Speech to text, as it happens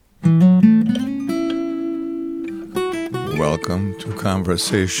welcome to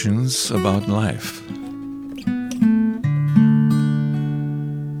Conversations About Life.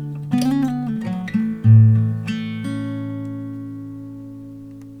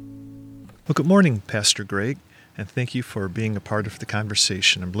 Well, good morning, Pastor Greg, and thank you for being a part of the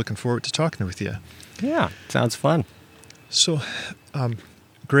conversation. I'm looking forward to talking with you. Yeah, sounds fun. So,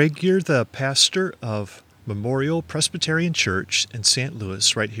 Greg, you're the pastor of Memorial Presbyterian Church in St.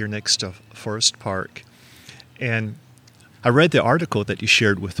 Louis, right here next to Forest Park. And I read the article that you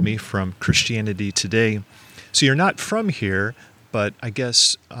shared with me from Christianity Today. So you're not from here, but I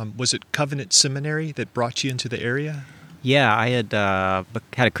guess, was it Covenant Seminary that brought you into the area? Yeah, I had a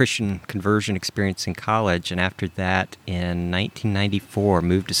Christian conversion experience in college, and after that, in 1994,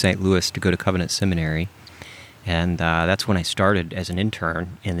 moved to St. Louis to go to Covenant Seminary. And that's when I started as an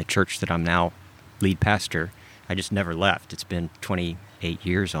intern in the church that I'm now lead pastor. I just never left. It's been 28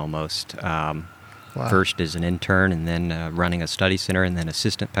 years almost. Wow. First as an intern, and then running a study center, and then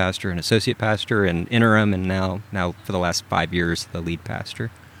assistant pastor and associate pastor and interim, and now for the last 5 years, the lead pastor.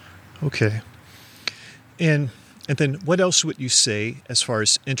 Okay. And then what else would you say as far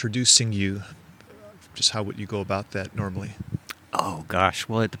as introducing you? Just how would you go about that normally? Oh, gosh.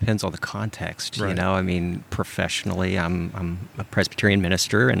 Well, it depends on the context. Right. You know, I mean, professionally, I'm a Presbyterian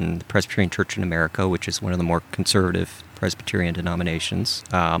minister in the Presbyterian Church in America, which is one of the more conservative Presbyterian denominations.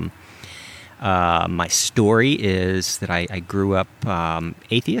 My story is that I grew up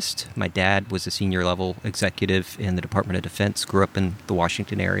atheist. My dad was a senior level executive in the Department of Defense, grew up in the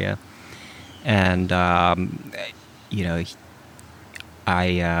Washington area. And, I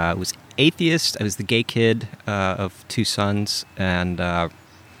was atheist. I was the gay kid of two sons, and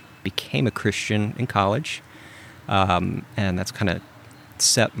became a Christian in college. And that's kind of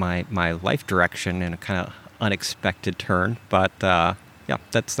set my life direction in a kind of unexpected turn. But yeah,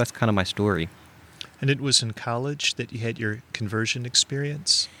 that's kind of my story. And it was in college that you had your conversion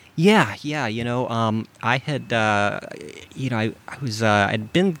experience? Yeah. I had, I'd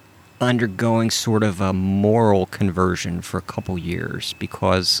been undergoing sort of a moral conversion for a couple years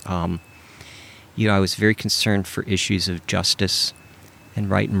because, I was very concerned for issues of justice and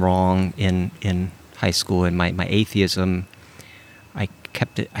right and wrong in high school. And my atheism, I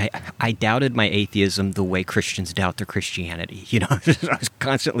doubted my atheism the way Christians doubt their Christianity. I was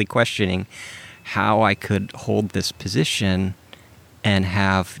constantly questioning how I could hold this position and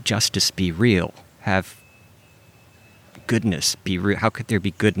have justice be real, have goodness be real. How could there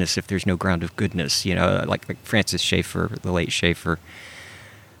be goodness if there's no ground of goodness? Like Francis Schaeffer, the late Schaeffer,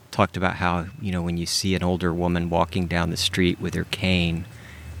 talked about how, when you see an older woman walking down the street with her cane,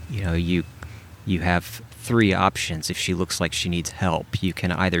 you have three options if she looks like she needs help. You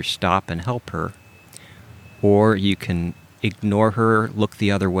can either stop and help her, or you can ignore her, look the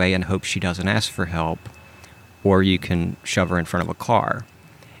other way, and hope she doesn't ask for help, or you can shove her in front of a car.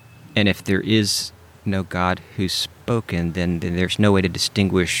 And if there is no God who's spoken, then there's no way to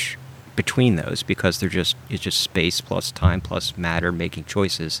distinguish between those, because it's just space plus time plus matter making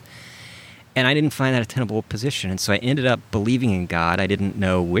choices. And I didn't find that a tenable position, and so I ended up believing in God. I didn't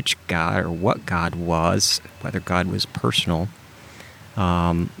know which God or what God was, whether God was personal.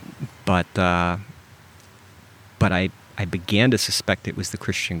 But I began to suspect it was the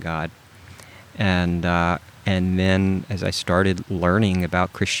Christian God. And then as I started learning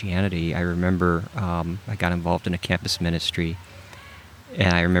about Christianity, I remember I got involved in a campus ministry.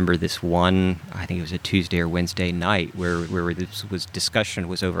 And I remember this one, I think it was a Tuesday or Wednesday night, where this discussion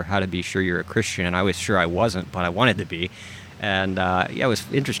was over how to be sure you're a Christian. And I was sure I wasn't, but I wanted to be. And it was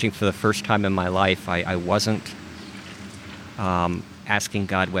interesting. For the first time in my life, I wasn't asking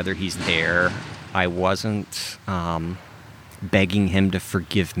God whether he's there. I wasn't begging him to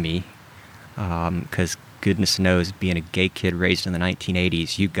forgive me, because goodness knows, being a gay kid raised in the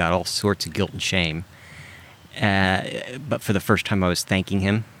 1980s, you got all sorts of guilt and shame. But for the first time, I was thanking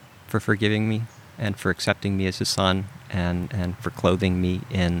him for forgiving me and for accepting me as his son, and for clothing me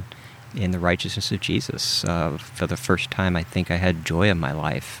in the righteousness of Jesus. For the first time, I think I had joy in my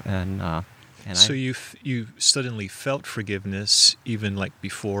life. So you suddenly felt forgiveness even like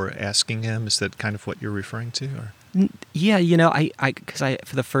before asking him? Is that kind of what you're referring to? Or? Yeah, because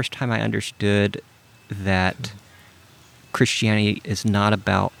for the first time I understood that Christianity is not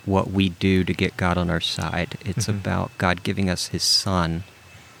about what we do to get God on our side. It's about God giving us his son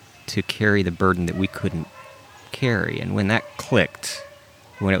to carry the burden that we couldn't carry. And when that clicked,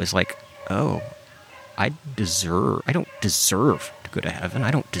 when it was like, oh, I don't deserve to go to heaven.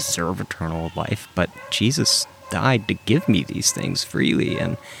 I don't deserve eternal life, but Jesus died to give me these things freely.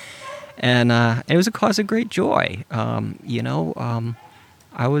 And it was a cause of great joy.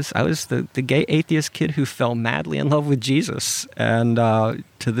 I was the gay atheist kid who fell madly in love with Jesus, and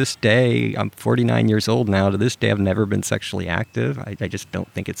to this day, I'm 49 years old now. To this day, I've never been sexually active. I just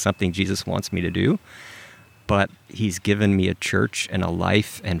don't think it's something Jesus wants me to do. But He's given me a church and a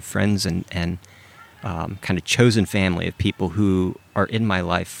life and friends and kind of chosen family of people who are in my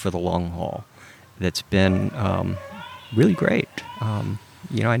life for the long haul. That's been really great.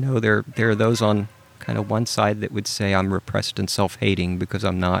 I know there are those on kind of one side that would say I'm repressed and self-hating because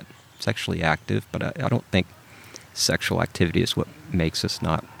I'm not sexually active, but I don't think sexual activity is what makes us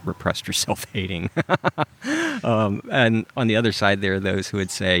not repressed or self-hating. And on the other side, there are those who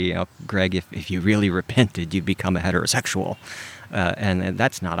would say, Greg, if you really repented, you'd become a heterosexual. And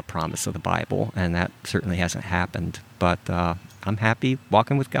that's not a promise of the Bible, and that certainly hasn't happened. But I'm happy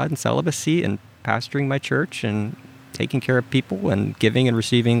walking with God in celibacy and pastoring my church and taking care of people and giving and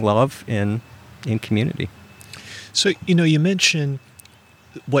receiving love in community. So, you mentioned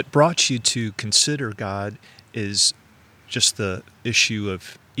what brought you to consider God is just the issue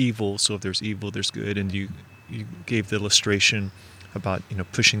of evil. So if there's evil, there's good. And you gave the illustration about,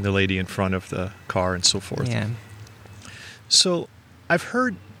 pushing the lady in front of the car and so forth. Yeah. So I've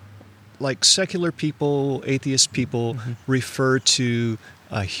heard secular people, atheist people refer to,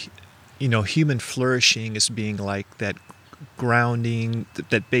 human flourishing as being like that grounding,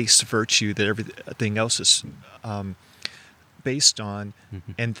 that base virtue that everything else is based on.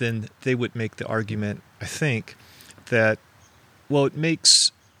 Mm-hmm. And then they would make the argument, I think, that, it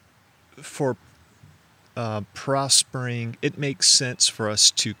makes for prospering, it makes sense for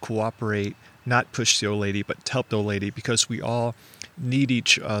us to cooperate, not push the old lady, but help the old lady, because we all need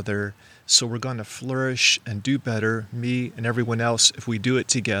each other. So we're going to flourish and do better, me and everyone else, if we do it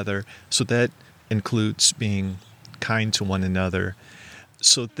together. So that includes being kind to one another.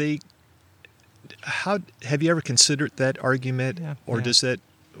 So how have you ever considered that argument, or does that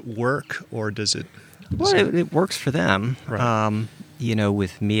work, or does it? Well, it works for them. Right.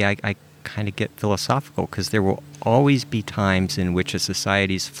 With me, I kind of get philosophical because there will always be times in which a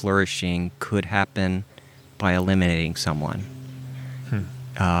society's flourishing could happen by eliminating someone.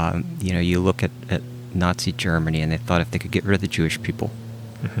 You look at Nazi Germany, and they thought if they could get rid of the Jewish people,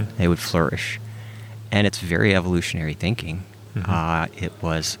 they would flourish. And it's very evolutionary thinking. It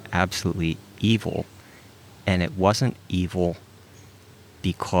was absolutely evil, and it wasn't evil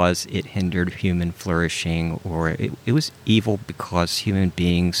because it hindered human flourishing, or it was evil because human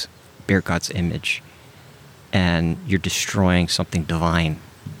beings bear God's image, and you're destroying something divine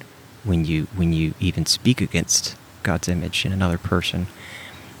when you even speak against God's image in another person.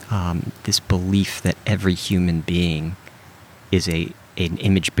 This belief that every human being is an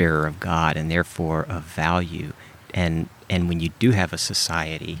image bearer of God and therefore of value, and when you do have a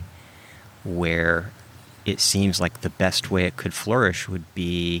society where it seems like the best way it could flourish would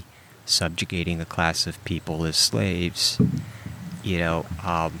be subjugating a class of people as slaves,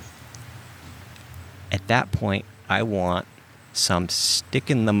 at that point, I want some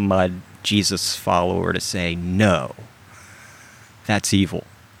stick-in-the-mud Jesus follower to say, no, that's evil.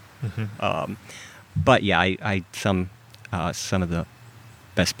 But yeah, some of the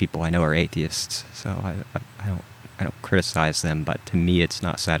best people I know are atheists, so I don't criticize them, but to me it's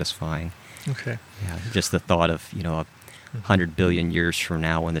not satisfying. Okay. Yeah, just the thought of 100 billion years from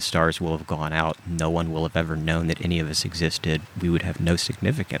now, when the stars will have gone out, no one will have ever known that any of us existed. We would have no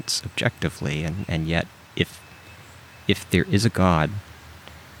significance objectively, and yet if there is a God,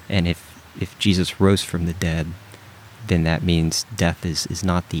 and if Jesus rose from the dead, then that means death is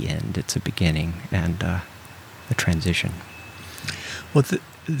not the end; it's a beginning and a transition. Well,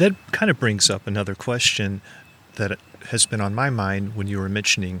 that kind of brings up another question that has been on my mind when you were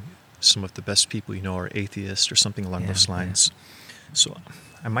mentioning some of the best people are atheists or something along those lines. Yeah. So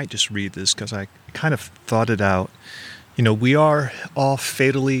I might just read this because I kind of thought it out. We are all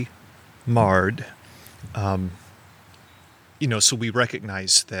fatally marred. So we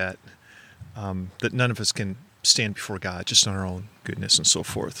recognize that that none of us can stand before God just on our own goodness and so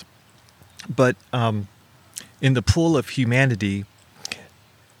forth. But in the pool of humanity,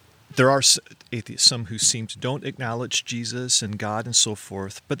 there are atheists, some who seem to don't acknowledge Jesus and God and so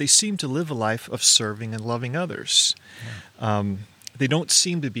forth, but they seem to live a life of serving and loving others. Yeah. They don't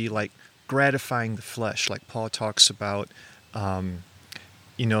seem to be gratifying the flesh, like Paul talks about,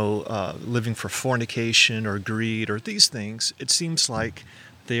 living for fornication or greed or these things. It seems like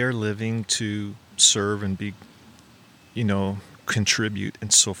they are living to serve and be, contribute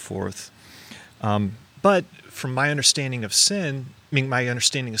and so forth. But from my understanding of sin, my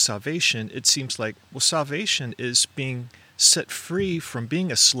understanding of salvation, it seems like, salvation is being set free from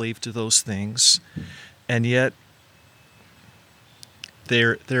being a slave to those things, and yet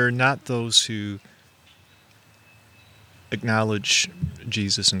they're not those who acknowledge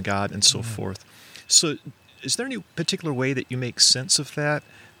Jesus and God and so forth. So is there any particular way that you make sense of that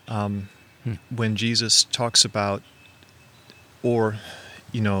when Jesus talks about, or,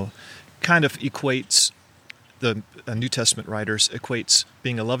 kind of equates, the New Testament writers equates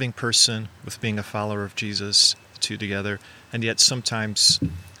being a loving person with being a follower of Jesus, the two together, and yet sometimes,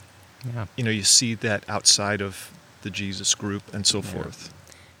 you see that outside of the Jesus group and so forth.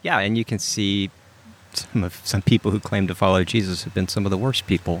 Yeah, and you can see some people who claim to follow Jesus have been some of the worst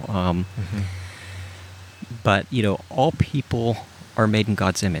people. But, all people are made in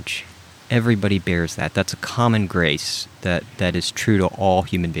God's image. Everybody bears that. That's a common grace that is true to all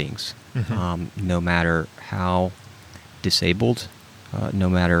human beings, no matter how disabled, no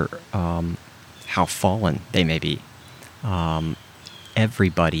matter how fallen they may be.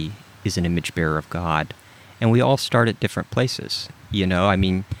 Everybody is an image bearer of God. And we all start at different places.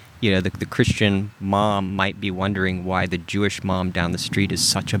 The Christian mom might be wondering why the Jewish mom down the street is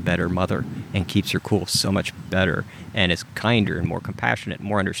such a better mother and keeps her cool so much better and is kinder and more compassionate and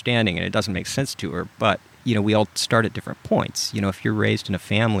more understanding, and it doesn't make sense to her. But, we all start at different points. If you're raised in a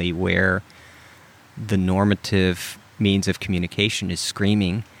family where the normative means of communication is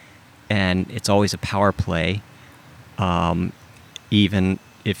screaming and it's always a power play, even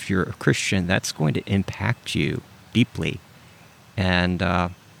if you're a Christian, that's going to impact you deeply. And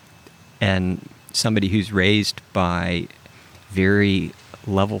somebody who's raised by very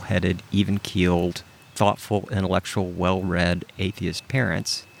level-headed, even-keeled, thoughtful, intellectual, well-read atheist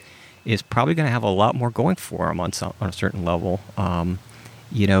parents is probably going to have a lot more going for them on a certain level.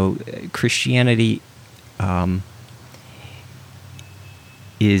 Christianity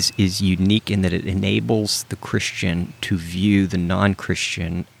is unique in that it enables the Christian to view the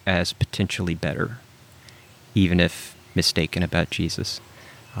non-Christian as potentially better, even if mistaken about Jesus.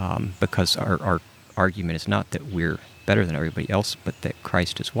 Because our argument is not that we're better than everybody else, but that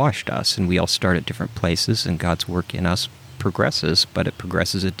Christ has washed us, and we all start at different places, and God's work in us progresses, but it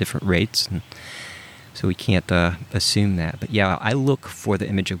progresses at different rates, and so we can't assume that. But yeah, I look for the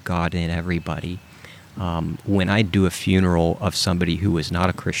image of God in everybody. When I do a funeral of somebody who is not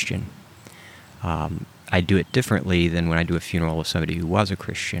a Christian, I do it differently than when I do a funeral of somebody who was a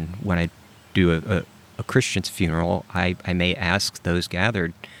Christian. When I do a Christian's funeral, I may ask those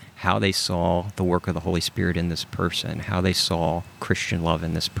gathered how they saw the work of the Holy Spirit in this person, how they saw Christian love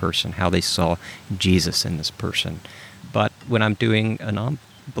in this person, how they saw Jesus in this person. But when I'm doing a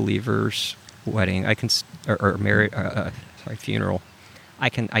non-believer's wedding, funeral, I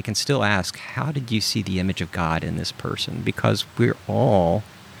can still ask, how did you see the image of God in this person? Because we're all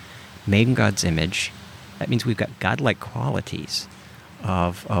made in God's image. That means we've got godlike qualities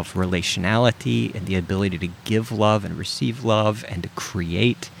of relationality and the ability to give love and receive love and to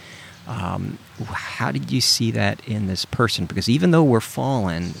create. How did you see that in this person? Because even though we're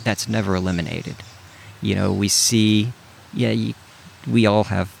fallen, that's never eliminated. We see, we all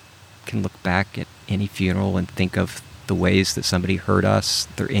can look back at any funeral and think of the ways that somebody hurt us,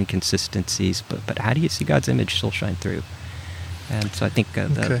 their inconsistencies, but how do you see God's image still shine through? And so I think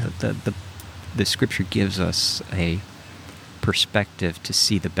the Scripture gives us a perspective to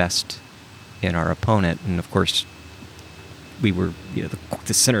see the best in our opponent. And of course, we were,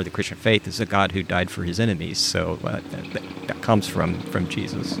 the center of the Christian faith is a God who died for his enemies. So that comes from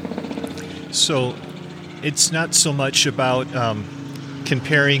Jesus. So it's not so much about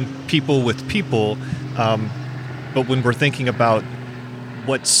comparing people with people, but when we're thinking about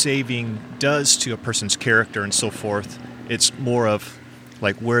what saving does to a person's character and so forth, it's more of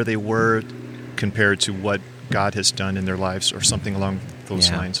like where they were compared to what God has done in their lives, or something along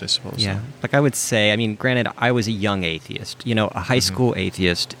those lines, I suppose. Yeah. Like I would say, granted, I was a young atheist. A high school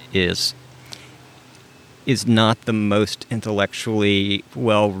atheist is not the most intellectually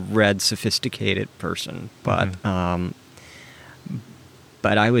well-read, sophisticated person. But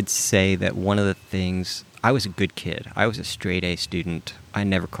but I would say that one of the things, I was a good kid. I was a straight A student. I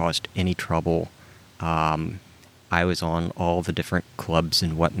never caused any trouble. I was on all the different clubs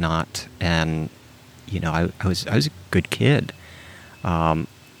and whatnot, and I was a good kid, but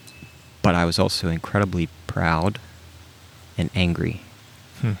I was also incredibly proud and angry,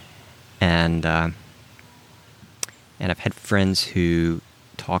 and I've had friends who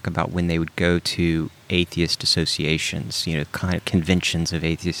talk about when they would go to atheist associations, kind of conventions of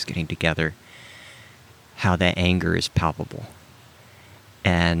atheists getting together, how that anger is palpable.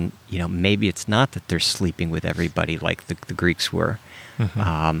 And, maybe it's not that they're sleeping with everybody like the Greeks were.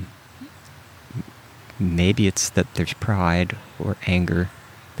 Maybe it's that there's pride or anger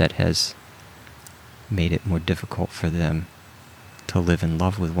that has made it more difficult for them to live in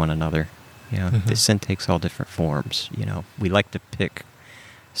love with one another. You know, Mhm. the sin takes all different forms. You know, we like to pick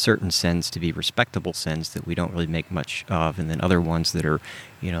certain sins to be respectable sins that we don't really make much of, and then other ones that are,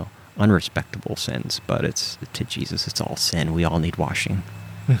 you know, unrespectable sins. But it's to Jesus, it's all sin. We all need washing.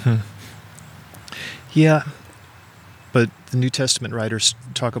 Mhm. Yeah, but the New Testament writers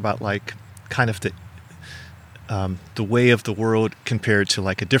talk about like kind of the way of the world compared to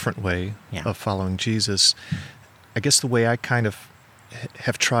like a different way Yeah. of following Jesus. I guess the way I kind of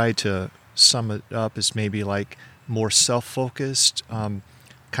have tried to sum it up is maybe like more self-focused,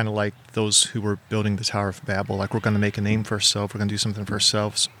 kind of like those who were building the Tower of Babel. Like, we're going to make a name for ourselves, we're going to do something for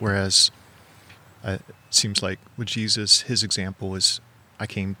ourselves. Whereas it seems like with Jesus, his example was, I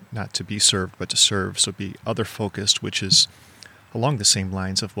came not to be served, but to serve. So be other-focused, which is along the same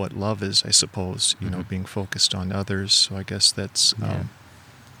lines of what love is, I suppose, you know, Mhm. being focused on others. So I guess that's Yeah.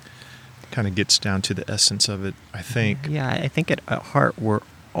 kind of gets down to the essence of it, I think. Yeah, I think at heart we're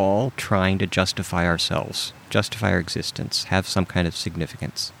all trying to justify ourselves, justify our existence, have some kind of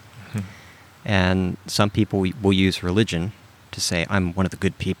significance. Mhm. And some people will use religion to say, I'm one of the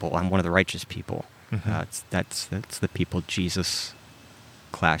good people, I'm one of the righteous people. Mhm. That's the people Jesus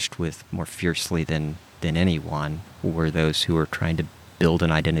clashed with more fiercely than anyone, were those who were trying to build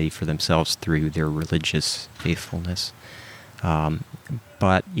an identity for themselves through their religious faithfulness.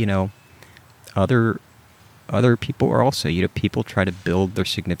 But, you know, other people are also, you know, people try to build their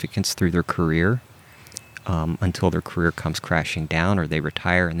significance through their career until their career comes crashing down, or they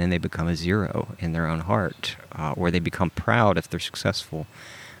retire and then they become a zero in their own heart, or they become proud if they're successful.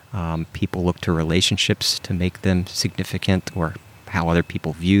 People look to relationships to make them significant, or how other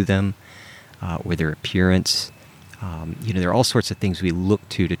people view them, or their appearance. You know, there are all sorts of things we look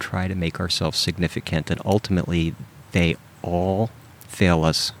to try to make ourselves significant, and ultimately they all fail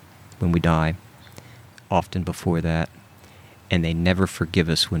us when we die, often before that, and they never forgive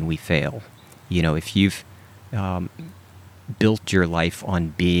us when we fail. You know, if you've built your life on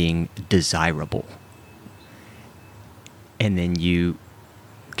being desirable, and then you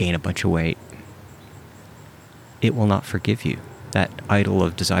gain a bunch of weight, it will not forgive you. That idol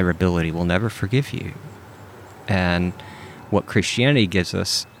of desirability will never forgive you. And what Christianity gives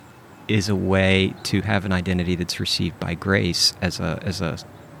us is a way to have an identity that's received by grace as a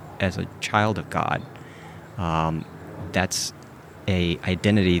child of God. That's a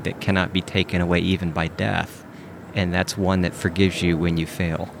identity that cannot be taken away even by death, and that's one that forgives you when you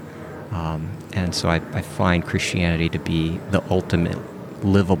fail. And so I find Christianity to be the ultimate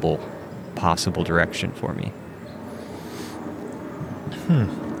livable, possible direction for me.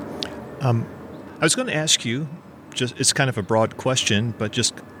 I was going to ask you, just it's kind of a broad question, but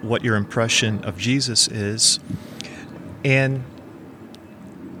just what your impression of Jesus is. And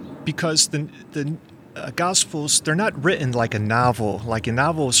because the Gospels, they're not written like a novel. Like a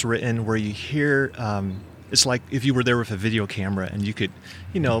novel is written where you hear, it's like if you were there with a video camera and you could,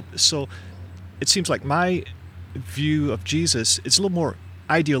 you know, so it seems like my view of Jesus is a little more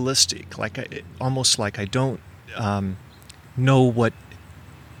idealistic, like almost like I don't know what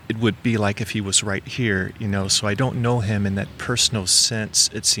it would be like if he was right here, you know, so I don't know him in that personal sense,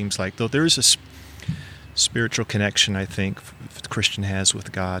 it seems like, though there is a spiritual connection, I think, the Christian has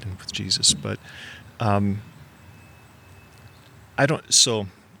with God and with Jesus, but I don't, so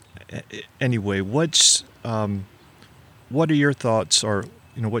anyway, what are your thoughts, or,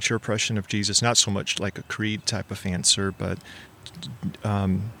 you know, what's your impression of Jesus? Not so much like a creed type of answer, but,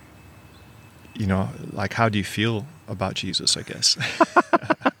 you know, like, how do you feel about Jesus, I guess?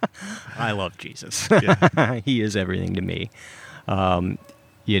 I love Jesus. Yeah. He is everything to me.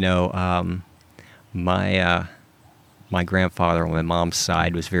 You know, my grandfather on my mom's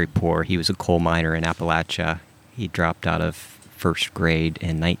side was very poor. He was a coal miner in Appalachia. He dropped out of first grade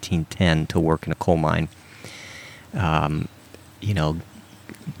in 1910 to work in a coal mine. You know,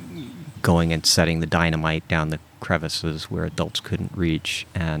 going and setting the dynamite down the crevices where adults couldn't reach.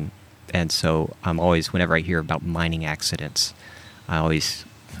 And so I'm always, whenever I hear about mining accidents, I always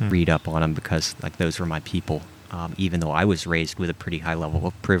read up on them, because like those were my people. Even though I was raised with a pretty high level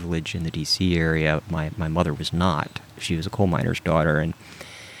of privilege in the D.C. area, my mother was not. She was a coal miner's daughter. And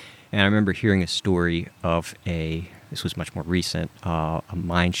I remember hearing a story of this was much more recent, a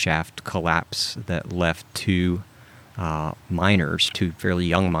mine shaft collapse that left two fairly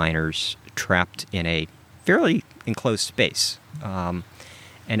young miners, trapped in a fairly enclosed space. And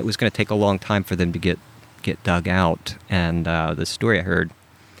it was going to take a long time for them to get dug out. And the story I heard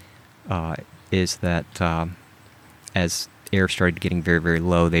is that as air started getting very, very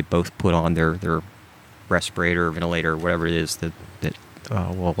low, they both put on their respirator, ventilator, whatever it is that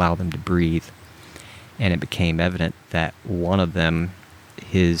will allow them to breathe. and it became evident that one of them,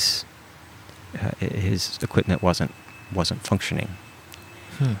 his equipment wasn't functioning.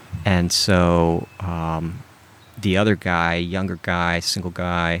 And so the other guy, younger guy, single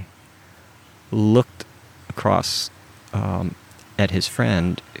guy, looked across at his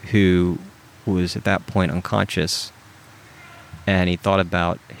friend, who was at that point unconscious, and he thought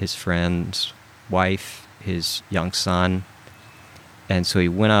about his friend's wife, his young son, and so he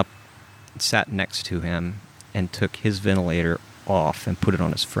went up, sat next to him, and took his ventilator off and put it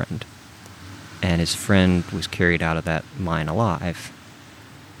on his friend. And his friend was carried out of that mine alive,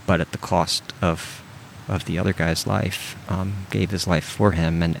 but at the cost of the other guy's life, gave his life for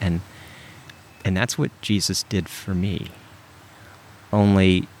him, and that's what Jesus did for me.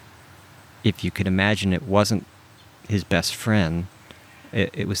 Only, if you could imagine, it wasn't his best friend,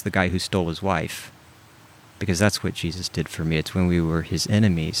 it was the guy who stole his wife, because that's what Jesus did for me. It's when we were his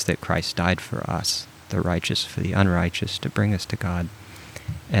enemies that Christ died for us, the righteous for the unrighteous, to bring us to God.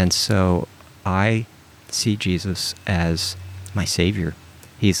 And so I see Jesus as my Savior.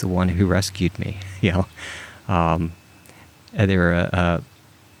 He's the one who rescued me. There are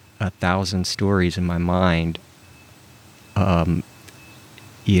 1,000 stories in my mind, of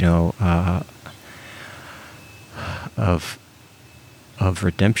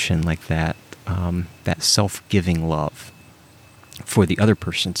redemption like that, that self-giving love for the other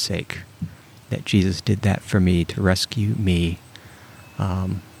person's sake, that Jesus did that for me to rescue me.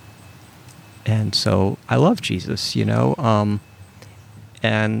 And so I love Jesus, when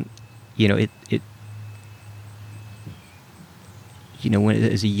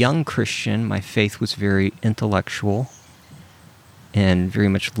as a young Christian, my faith was very intellectual and very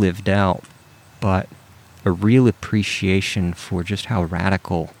much lived out, but a real appreciation for just how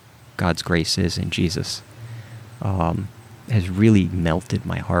radical God's grace is in Jesus has really melted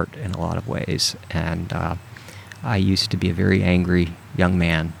my heart in a lot of ways. And I used to be a very angry young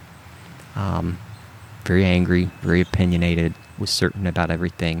man, very angry, very opinionated, was certain about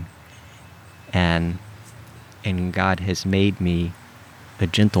everything, and God has made me a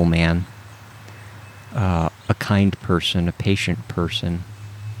gentleman, a kind person, a patient person,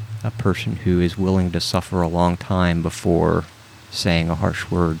 a person who is willing to suffer a long time before saying a harsh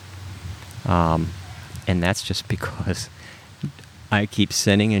word. And that's just because I keep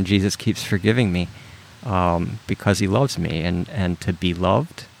sinning and Jesus keeps forgiving me, because he loves me. And to be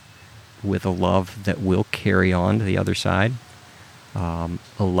loved with a love that will carry on to the other side, a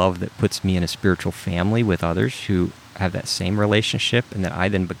love that puts me in a spiritual family with others who have that same relationship, and that I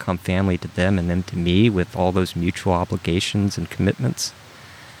then become family to them and them to me with all those mutual obligations and commitments.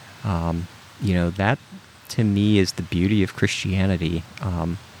 That to me is the beauty of Christianity.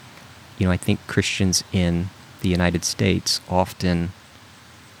 I think Christians in the United States often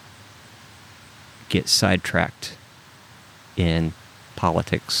get sidetracked in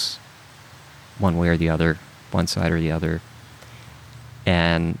politics, one way or the other, one side or the other,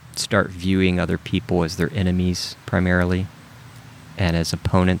 and start viewing other people as their enemies primarily, and as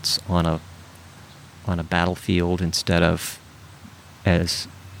opponents on a battlefield, instead of as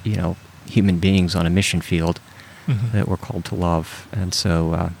human beings on a mission field that we're called to love. And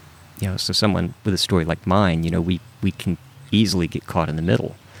so so someone with a story like mine, we can easily get caught in the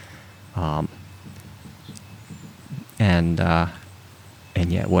middle, and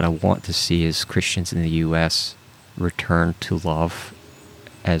yet what I want to see is Christians in the U.S. return to love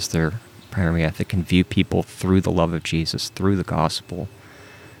as their primary ethic, and view people through the love of Jesus, through the gospel.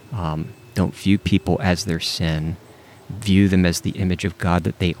 Don't view people as their sin. View them as the image of God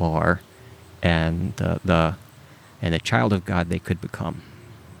that they are, and the child of God they could become.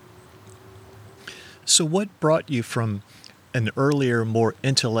 So what brought you from an earlier, more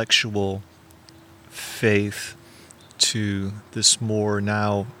intellectual faith to this more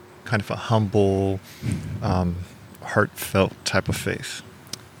now kind of a humble, heartfelt type of faith?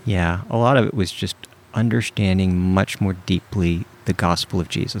 Yeah, a lot of it was just understanding much more deeply the gospel of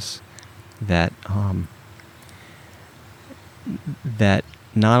Jesus. That that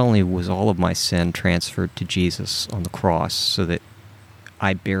not only was all of my sin transferred to Jesus on the cross, so that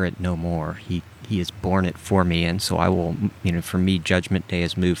I bear it no more. He has borne it for me, and so I will, for me, Judgment Day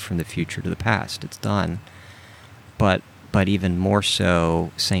has moved from the future to the past. It's done. But even more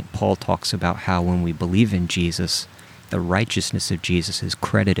so, St. Paul talks about how when we believe in Jesus, the righteousness of Jesus is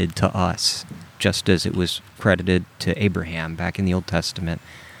credited to us, just as it was credited to Abraham back in the Old Testament.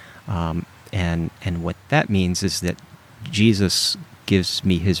 And what that means is that Jesus gives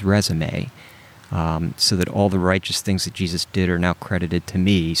me his resume, so that all the righteous things that Jesus did are now credited to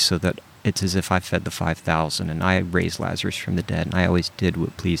me, so that it's as if I fed the 5,000 and I raised Lazarus from the dead, and I always did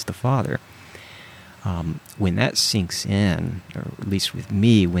what pleased the Father. when that sinks in, or at least with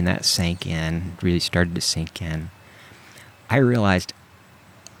me, when that sank in, really started to sink in, I realized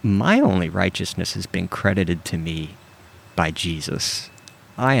my only righteousness has been credited to me by Jesus.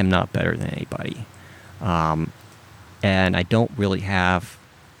 I am not better than anybody. And I don't really have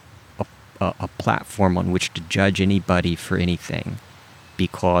a platform on which to judge anybody for anything,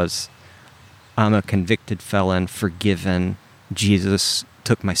 because I'm a convicted felon, forgiven. Jesus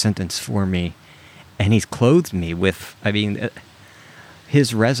took my sentence for me, and he's clothed me with,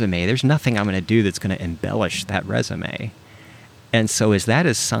 his resume. There's nothing I'm going to do that's going to embellish that resume. And so as that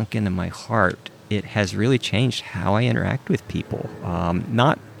has sunk into my heart, it has really changed how I interact with people.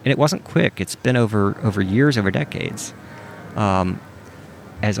 And it wasn't quick. It's been over years, over decades.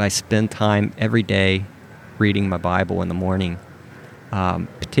 As I spend time every day reading my Bible in the morning,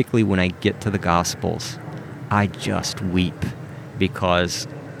 particularly when I get to the Gospels, I just weep because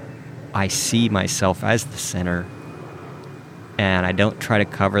I see myself as the sinner, and I don't try to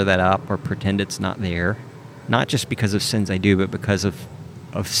cover that up or pretend it's not there. Not just because of sins I do, but because of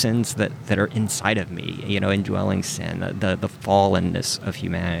sins that are inside of me, indwelling sin, the fallenness of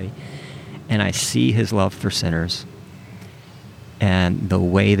humanity. And I see his love for sinners and the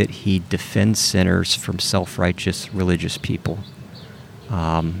way that he defends sinners from self-righteous religious people.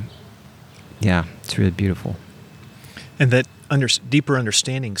 It's really beautiful. And that deeper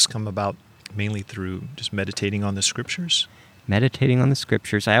understandings come about mainly through just meditating on the Scriptures? Meditating on the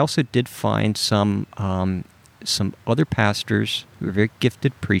Scriptures. I also did find some other pastors who are very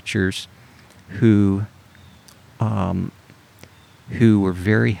gifted preachers who were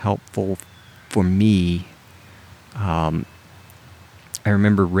very helpful for me. I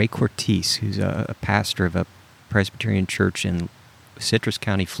remember Ray Cortese, who's a pastor of a Presbyterian church in Citrus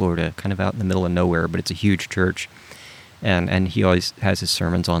County, Florida, kind of out in the middle of nowhere, but it's a huge church. And he always has his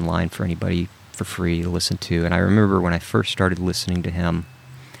sermons online for anybody for free to listen to. And I remember when I first started listening to him,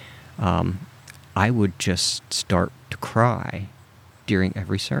 I would just start to cry during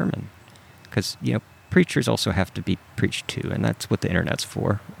every sermon. Because, preachers also have to be preached to, and that's what the internet's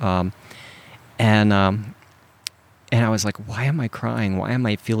for. And I was like, why am I crying? Why am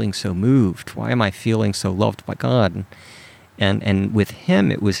I feeling so moved? Why am I feeling so loved by God? And with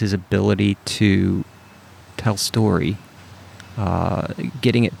him, it was his ability to tell story,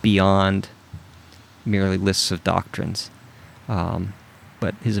 getting it beyond merely lists of doctrines.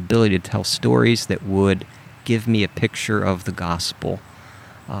 But his ability to tell stories that would give me a picture of the gospel.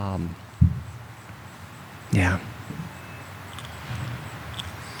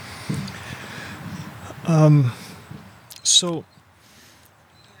 So,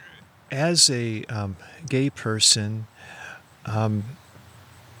 as a gay person, are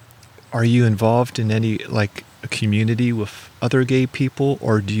you involved in any, like, a community with other gay people,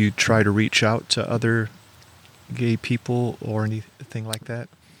 or do you try to reach out to other gay people or anything like that?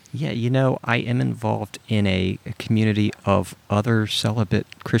 Yeah, I am involved in a community of other celibate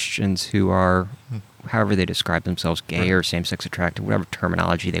Christians who are, however they describe themselves, gay or same-sex attracted, whatever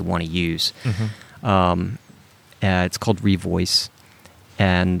terminology they want to use. Mm-hmm. It's called Revoice,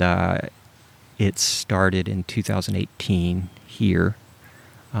 and it started in 2018 here.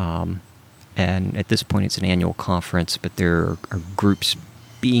 And at this point, it's an annual conference, but there are groups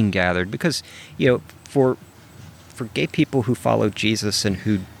being gathered because, for gay people who follow Jesus and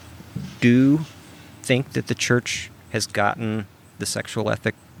who do think that the church has gotten the sexual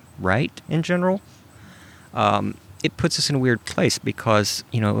ethic right in general, it puts us in a weird place because,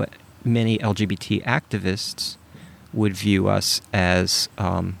 many LGBT activists would view us as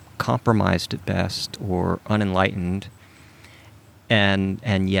compromised at best or unenlightened,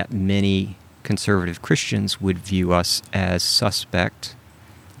 and yet many conservative Christians would view us as suspect,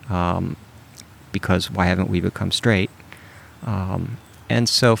 because why haven't we become straight? And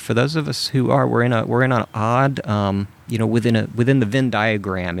so for those of us who are, we're in an odd, within the Venn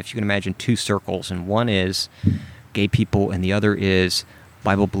diagram, if you can imagine two circles, and one is gay people and the other is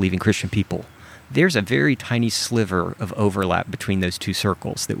Bible-believing Christian people. There's a very tiny sliver of overlap between those two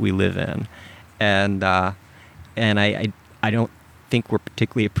circles that we live in, and I don't think we're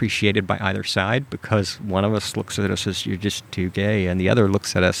particularly appreciated by either side, because one of us looks at us as you're just too gay, and the other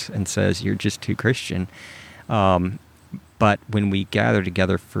looks at us and says you're just too Christian. But when we gather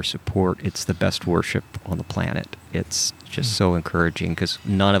together for support, it's the best worship on the planet. It's just so encouraging because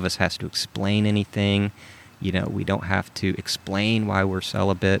none of us has to explain anything. We don't have to explain why we're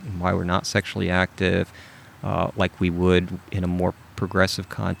celibate and why we're not sexually active, like we would in a more progressive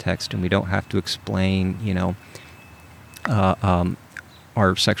context, and we don't have to explain,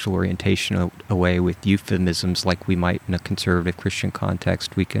 our sexual orientation away with euphemisms like we might in a conservative Christian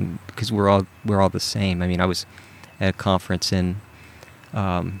context. We can, because we're all the same. I mean, I was at a conference in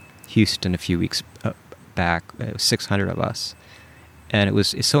Houston a few weeks back. It was 600 of us, and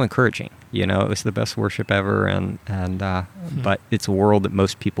it's so encouraging. You know, it was the best worship ever, but it's a world that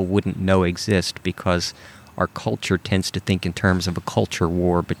most people wouldn't know exist because our culture tends to think in terms of a culture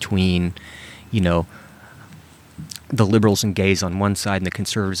war between, you know, the liberals and gays on one side and the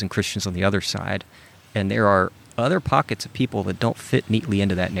conservatives and Christians on the other side. And there are other pockets of people that don't fit neatly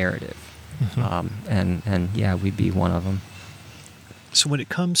into that narrative. And yeah, we'd be one of them. So when it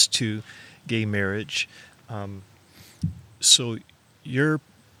comes to gay marriage, so you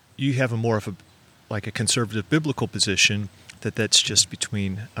have a more of a conservative biblical position that's just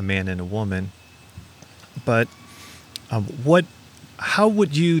between a man and a woman. But how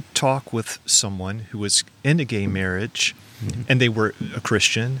would you talk with someone who was in a gay marriage and they were a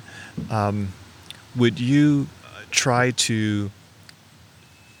Christian? Would you try to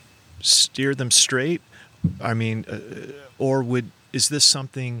steer them straight? I mean, is this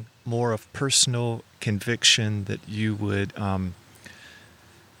something more of personal conviction that you would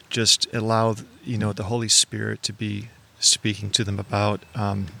just allow, the Holy Spirit to be speaking to them about,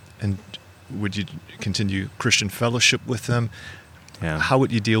 and would you continue Christian fellowship with them? Yeah. How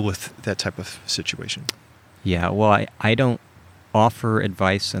would you deal with that type of situation? Yeah, well, I don't offer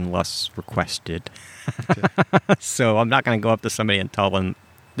advice unless requested. Okay. So I'm not going to go up to somebody and tell them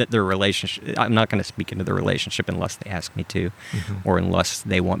that their relationship, I'm not going to speak into their relationship unless they ask me to, or unless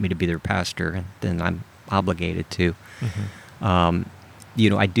they want me to be their pastor, and then I'm obligated to.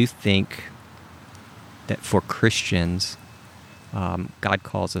 I do think that for Christians, God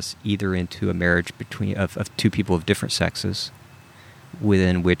calls us either into a marriage of two people of different sexes,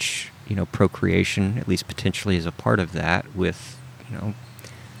 within which, procreation, at least potentially, is a part of that, with,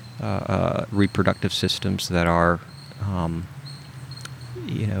 reproductive systems that are,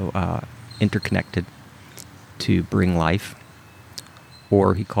 interconnected to bring life,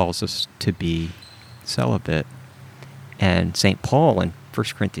 or he calls us to be celibate. And St. Paul in 1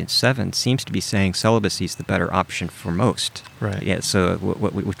 Corinthians 7 seems to be saying celibacy is the better option for most. Right. Yeah. So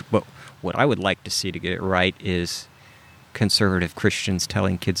what I would like to see to get it right is conservative Christians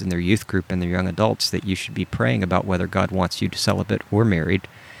telling kids in their youth group and their young adults that you should be praying about whether God wants you to celibate or married,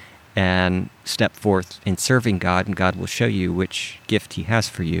 and step forth in serving God, and God will show you which gift he has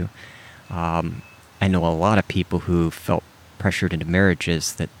for you. I know a lot of people who felt pressured into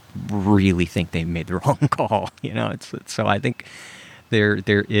marriages that really think they made the wrong call. So I think there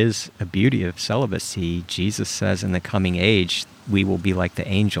is a beauty of celibacy. Jesus says in the coming age, we will be like the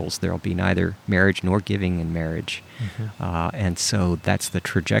angels. There will be neither marriage nor giving in marriage. And so that's the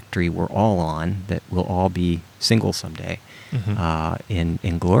trajectory we're all on, that we'll all be single someday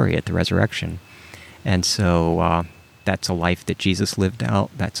in glory at the resurrection. And so that's a life that Jesus lived out.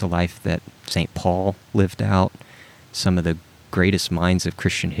 That's a life that St. Paul lived out. Some of the greatest minds of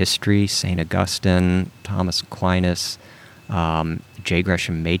Christian history, St. Augustine, Thomas Aquinas, J.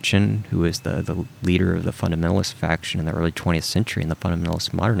 Gresham Machen, who is the leader of the fundamentalist faction in the early 20th century in the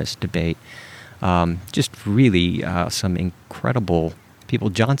fundamentalist modernist debate. Just really some incredible people.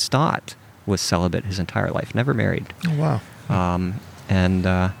 John Stott was celibate his entire life, never married. Oh, wow.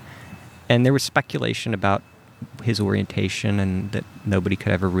 And there was speculation about his orientation, and that nobody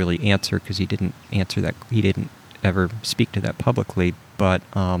could ever really answer, because he didn't answer that. He didn't ever speak to that publicly. But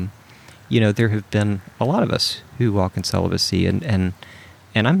there have been a lot of us who walk in celibacy, and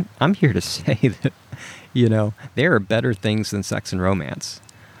I'm here to say that there are better things than sex and romance,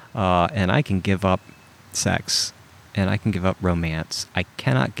 and I can give up sex, and I can give up romance. I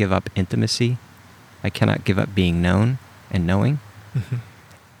cannot give up intimacy. I cannot give up being known and knowing.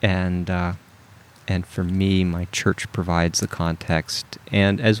 And for me, my church provides the context,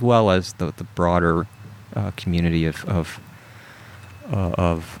 and as well as the broader community of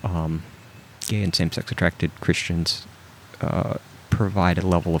gay and same-sex attracted Christians provide a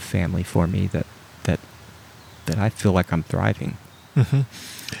level of family for me that I feel like I'm thriving.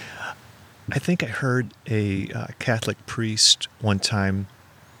 I think I heard a Catholic priest one time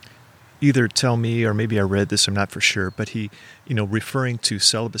either tell me, or maybe I read this, I'm not for sure, but he, referring to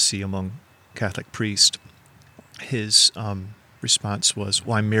celibacy among Catholic priests, his response was,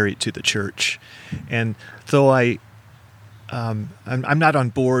 "Well, I'm married to the church." And though I'm not on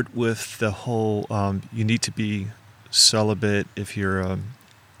board with the whole you need to be celibate if you're a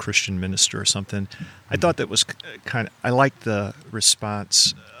Christian minister or something, I thought that was I liked the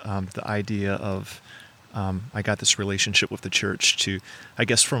response, the idea of I got this relationship with the church to, I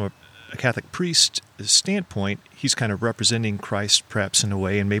guess, from a Catholic priest standpoint, he's kind of representing Christ perhaps in a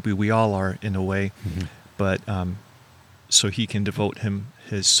way, and maybe we all are in a way, but so he can devote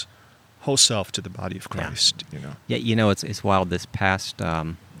his whole self to the body of Christ. Yeah, it's wild. This past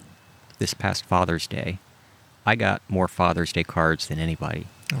Father's Day, I got more Father's Day cards than anybody.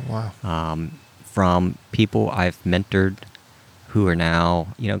 Oh wow! From people I've mentored, who are now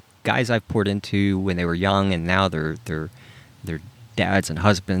guys I've poured into when they were young, and now they're dads and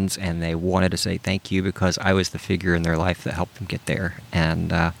husbands, and they wanted to say thank you because I was the figure in their life that helped them get there.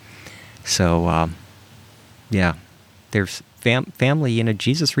 And there's family.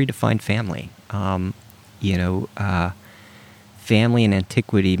 Jesus redefined family. Family in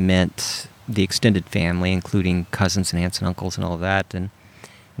antiquity meant the extended family, including cousins and aunts and uncles and all of that. And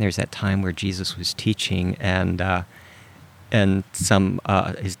there's that time where Jesus was teaching, and some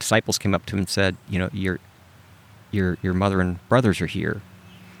his disciples came up to him and said, your mother and brothers are here.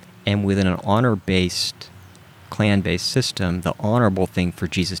 And within an honor-based, clan-based system, the honorable thing for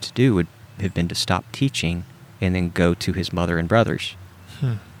Jesus to do would have been to stop teaching and then go to his mother and brothers.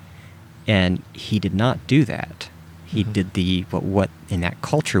 And he did not do that. He did what in that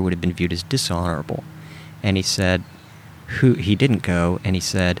culture would have been viewed as dishonorable. And he said, he didn't go, and he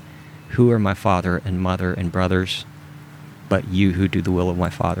said, who are my father and mother and brothers but you who do the will of my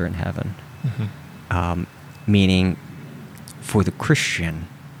Father in heaven? Meaning, for the Christian,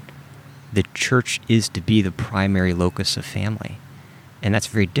 the church is to be the primary locus of family. And that's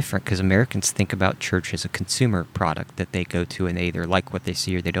very different because Americans think about church as a consumer product that they go to and they either like what they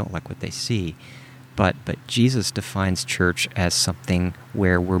see or they don't like what they see. But Jesus defines church as something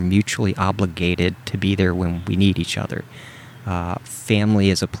where we're mutually obligated to be there when we need each other. Family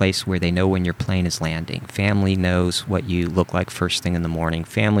is a place where they know when your plane is landing. Family knows what you look like first thing in the morning.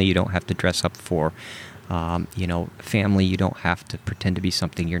 Family you don't have to dress up for. Family you don't have to pretend to be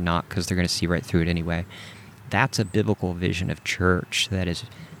something you're not because they're going to see right through it anyway. That's a biblical vision of church that is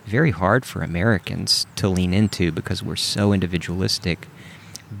very hard for Americans to lean into because we're so individualistic.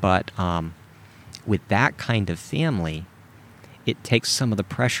 But with that kind of family, it takes some of the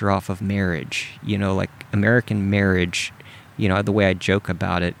pressure off of marriage. Like American marriage, the way I joke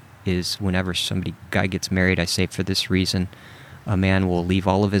about it is whenever guy gets married, I say for this reason, a man will leave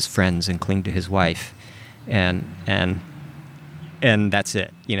all of his friends and cling to his wife. And that's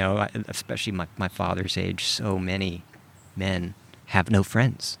it. Especially my father's age, so many men have no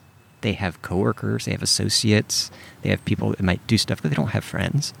friends. They have coworkers, they have associates, they have people that might do stuff, but they don't have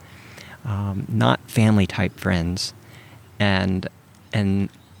friends. Not family-type friends. And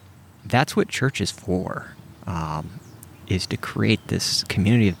that's what church is for, is to create this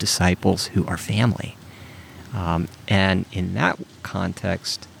community of disciples who are family. And in that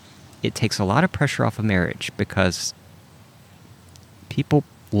context, it takes a lot of pressure off of marriage because people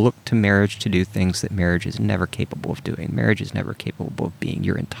look to marriage to do things that marriage is never capable of doing. Marriage is never capable of being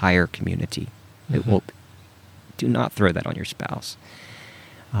your entire community. Do not throw that on your spouse.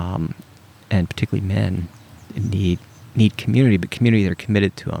 And particularly men need community, but community that are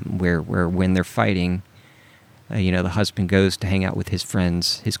committed to them, where when they're fighting, the husband goes to hang out with his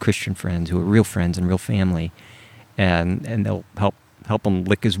friends, his Christian friends, who are real friends and real family, and they'll help him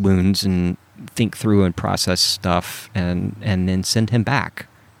lick his wounds and think through and process stuff, and then send him back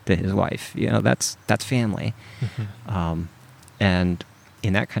to his wife. That's family. And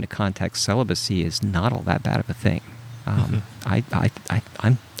in that kind of context, celibacy is not all that bad of a thing. I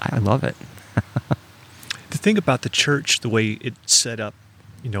love it. The thing about the church, the way it's set up,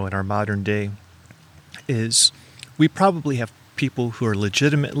 in our modern day, is we probably have people who are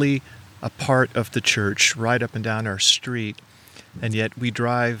legitimately a part of the church right up and down our street, and yet we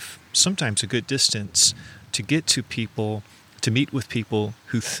drive sometimes a good distance to get to people, to meet with people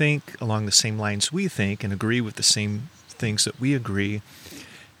who think along the same lines we think and agree with the same things that we agree,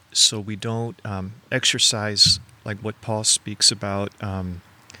 so we don't exercise like what Paul speaks about,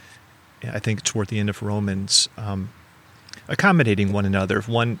 I think toward the end of Romans, accommodating one another. If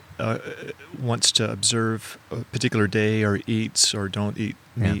one wants to observe a particular day or eats or don't eat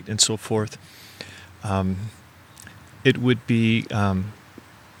meat and so forth, it would be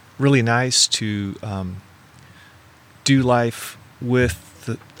really nice to do life with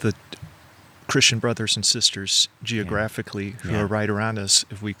the Christian brothers and sisters geographically who are right around us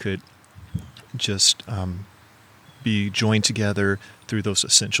if we could just be joined together through those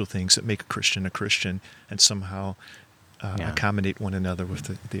essential things that make a Christian, and somehow accommodate one another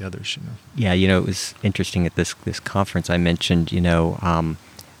with the others. Yeah, it was interesting at this conference. I mentioned,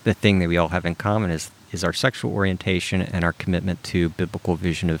 the thing that we all have in common is our sexual orientation and our commitment to biblical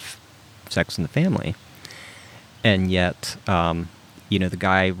vision of sex and the family. And yet, the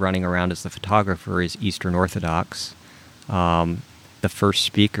guy running around as the photographer is Eastern Orthodox. The first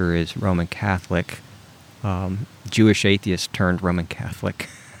speaker is Roman Catholic. Jewish atheist turned Roman Catholic.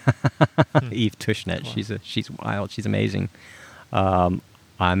 Eve Tushnet. Wow. She's wild. She's amazing.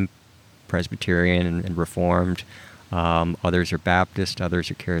 I'm Presbyterian and Reformed. Others are Baptist.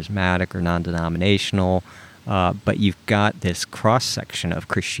 Others are charismatic or non-denominational. But you've got this cross-section of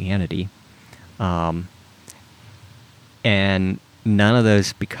Christianity. And none of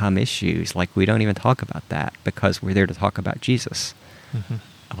those become issues. Like, we don't even talk about that because we're there to talk about Jesus.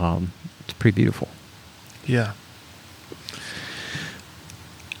 Mm-hmm. It's pretty beautiful. Yeah.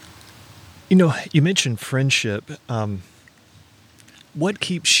 You mentioned friendship. What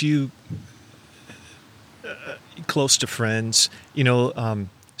keeps you close to friends?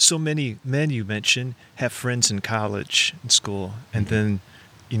 So many men you mentioned have friends in college and school, and then,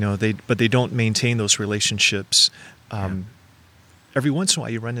 they don't maintain those relationships. Every once in a while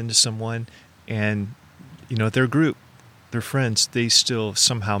you run into someone and, their group, their friends, they still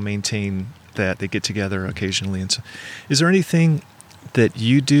somehow maintain that. They get together occasionally. And so, is there anything that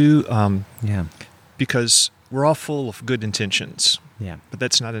you do? Because we're all full of good intentions. Yeah. But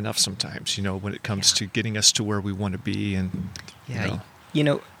that's not enough sometimes, when it comes to getting us to where we want to be. And,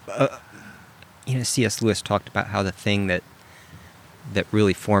 C.S. Lewis talked about how the thing that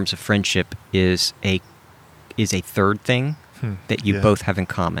really forms a friendship is a third thing that you both have in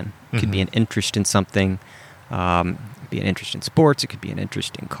common. It could be an interest in something. It could be an interest in sports. It could be an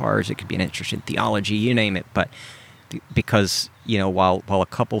interest in cars. It could be an interest in theology. You name it. But because while a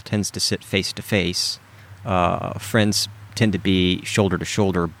couple tends to sit face to face, friends tend to be shoulder to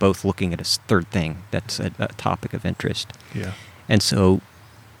shoulder, both looking at a third thing that's a topic of interest. Yeah. And so,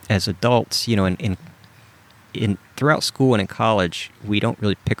 as adults, in throughout school and in college, we don't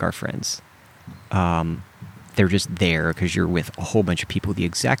really pick our friends. They're just there because you're with a whole bunch of people the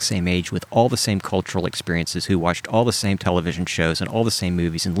exact same age with all the same cultural experiences who watched all the same television shows and all the same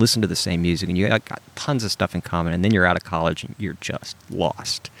movies and listened to the same music, and you got tons of stuff in common, and then you're out of college and you're just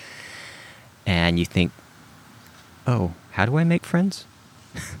lost. And you think, oh, how do I make friends?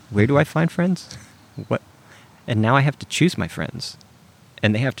 Where do I find friends? What? And now I have to choose my friends,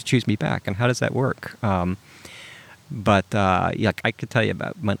 and they have to choose me back, and how does that work? But I could tell you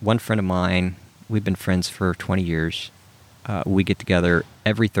about one friend of mine. We've been friends for 20 years. We get together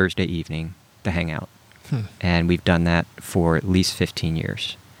every Thursday evening to hang out. And we've done that for at least 15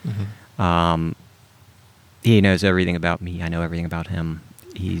 years. Mm-hmm. He knows everything about me. I know everything about him.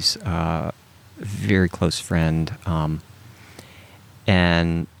 He's a very close friend.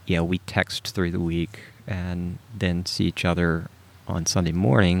 And, we text through the week and then see each other on Sunday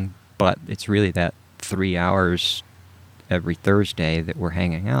morning. But it's really that 3 hours every Thursday that we're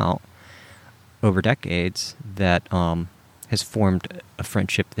hanging out over decades that has formed a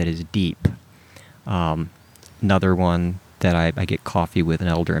friendship that is deep. Another one that I get coffee with an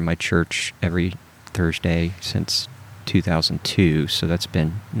elder in my church every Thursday since 2002, so that's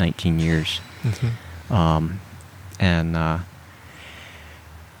been 19 years. Mm-hmm.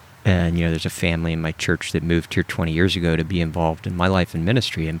 And there's a family in my church that moved here 20 years ago to be involved in my life and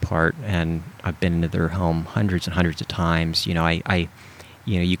ministry in part, and I've been into their home hundreds and hundreds of times.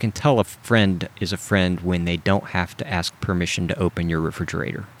 You can tell a friend is a friend when they don't have to ask permission to open your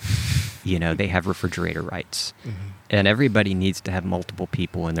refrigerator. They have refrigerator rights. Mm-hmm. And everybody needs to have multiple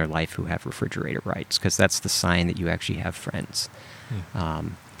people in their life who have refrigerator rights, because that's the sign that you actually have friends.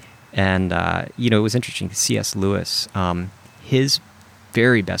 Mm. It was interesting. C.S. Lewis, his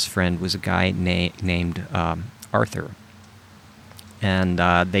very best friend was a guy named Arthur. And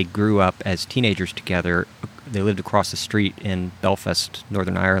they grew up as teenagers together. They lived across the street in Belfast,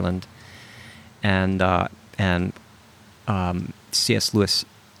 Northern Ireland. And C.S. Lewis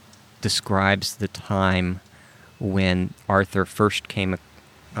describes the time when Arthur first came,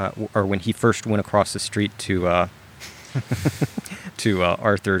 or when he first went across the street to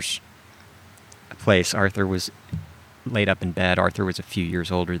Arthur's place. Arthur was laid up in bed. Arthur was a few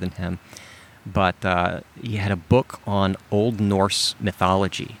years older than him. But he had a book on Old Norse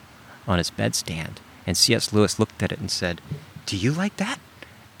mythology on his bedstand. And C.S. Lewis looked at it and said, "Do you like that?"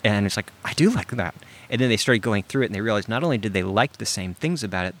 And it's like, "I do like that." And then they started going through it, and they realized not only did they like the same things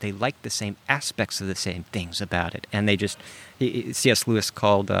about it, they liked the same aspects of the same things about it. And they just, C.S. Lewis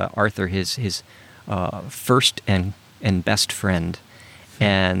called Arthur his first and best friend.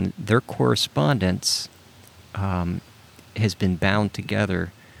 And their correspondence has been bound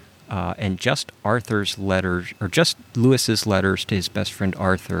together. And just Arthur's letters, or just Lewis's letters to his best friend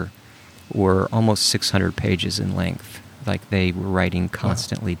Arthur, were almost 600 pages in length. Like, they were writing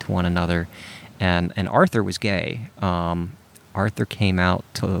constantly to one another. And Arthur was gay. Arthur came out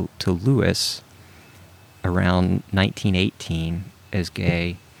to Lewis around 1918 as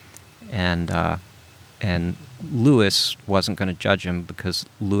gay, and Lewis wasn't going to judge him because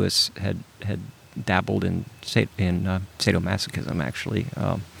Lewis had dabbled in sadomasochism. Actually,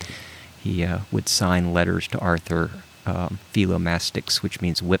 he would sign letters to Arthur, philomastics, which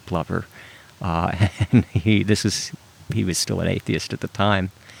means whip lover, and he was still an atheist at the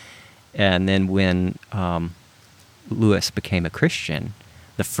time. And then when Lewis became a Christian,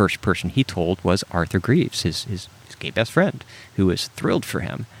 the first person he told was Arthur Greaves, his gay best friend, who was thrilled for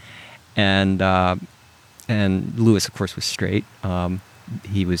him. And Lewis, of course, was straight. Though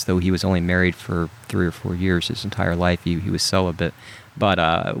he was only married for 3 or 4 years his entire life, he was celibate.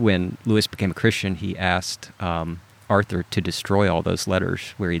 But when Lewis became a Christian, he asked Arthur to destroy all those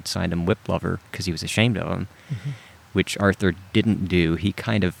letters where he'd signed him whip lover because he was ashamed of them, which Arthur didn't do. He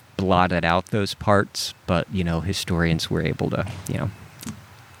kind of blotted out those parts, but, historians were able to,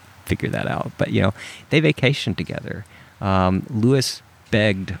 figure that out. But, they vacationed together. Lewis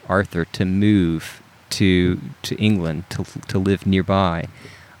begged Arthur to move to England to live nearby,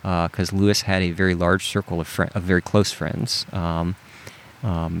 because Lewis had a very large circle of very close friends, and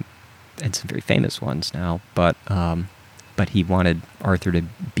some very famous ones now. But he wanted Arthur to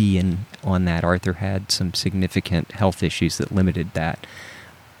be on that. Arthur had some significant health issues that limited that.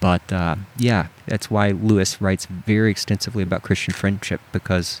 But that's why Lewis writes very extensively about Christian friendship,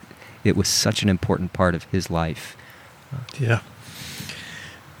 because it was such an important part of his life. Yeah.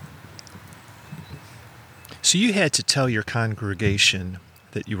 So you had to tell your congregation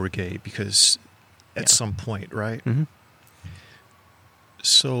that you were gay because at some point, right? Mm-hmm.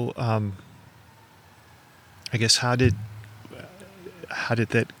 So, I guess how did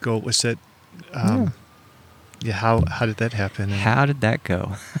that go? Was that, how did that happen? How did that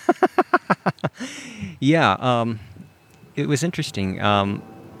go? It was interesting.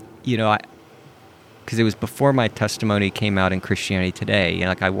 Because it was before my testimony came out in Christianity Today.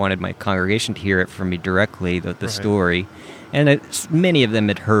 I wanted my congregation to hear it from me directly, the story. And many of them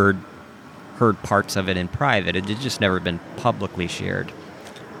had heard parts of it in private. It had just never been publicly shared,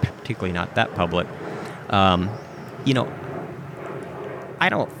 particularly not that public. I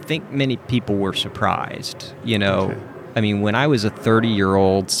don't think many people were surprised, Okay. I mean, when I was a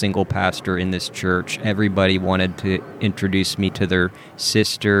 30-year-old single pastor in this church, everybody wanted to introduce me to their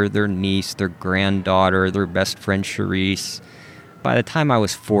sister, their niece, their granddaughter, their best friend, Charisse. By the time I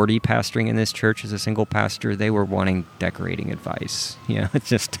was 40 pastoring in this church as a single pastor, they were wanting decorating advice.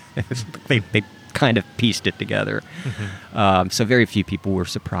 They kind of pieced it together. Mm-hmm. So very few people were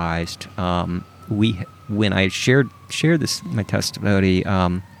surprised. When I shared my testimony,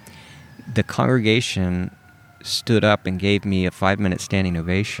 the congregation stood up and gave me a 5-minute standing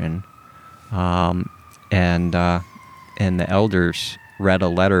ovation, and the elders read a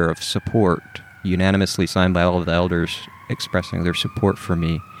letter of support, unanimously signed by all of the elders, expressing their support for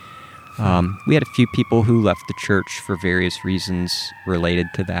me. We had a few people who left the church for various reasons related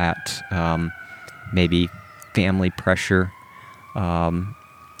to that, maybe family pressure,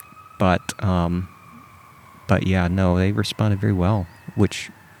 but they responded very well, which,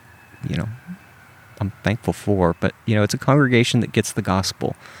 I'm thankful for. But, it's a congregation that gets the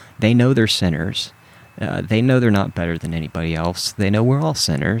gospel. They know they're sinners. They know they're not better than anybody else. They know we're all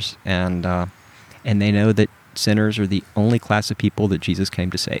sinners, and they know that sinners are the only class of people that Jesus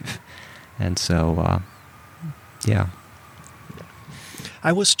came to save. And so,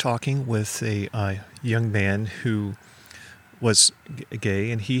 I was talking with a young man who was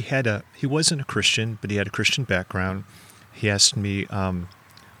gay, and he wasn't a Christian, but he had a Christian background. He asked me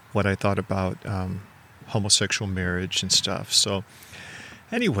what I thought about homosexual marriage and stuff. So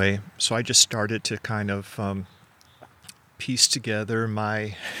anyway, I just started to kind of piece together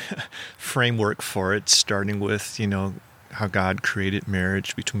my framework for it, starting with, how God created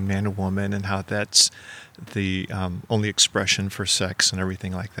marriage between man and woman, and how that's the only expression for sex and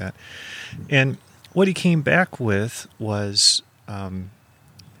everything like that. And what he came back with was, and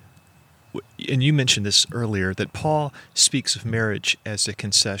you mentioned this earlier, that Paul speaks of marriage as a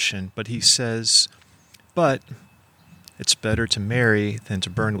concession, but he says, but it's better to marry than to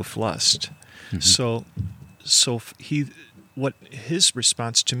burn with lust. Mm-hmm. So what his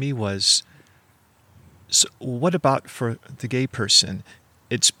response to me was, so what about for the gay person?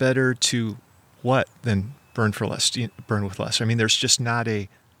 It's better to what than burn with lust? I mean, there's just not a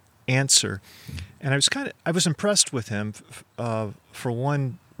answer. And I was impressed with him. For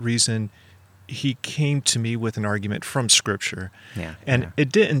one reason, he came to me with an argument from Scripture.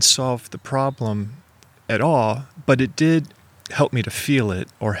 It didn't solve the problem at all, but it did help me to feel it,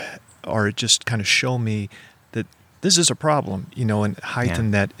 or it just kind of show me that this is a problem, and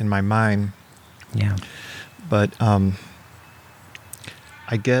heighten that in my mind. Yeah. But I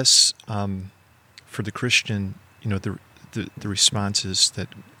guess for the Christian, the response is that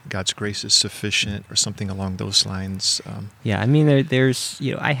God's grace is sufficient, or something along those lines. Yeah, I mean, there's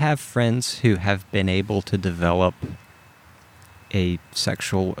I have friends who have been able to develop a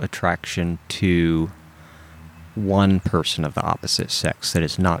sexual attraction to one person of the opposite sex that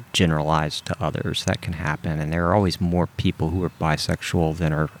is not generalized to others. That can happen, and there are always more people who are bisexual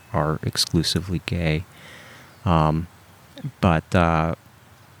than are exclusively gay. So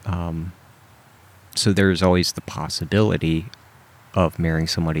there's always the possibility of marrying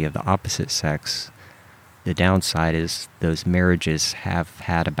somebody of the opposite sex. The downside is those marriages have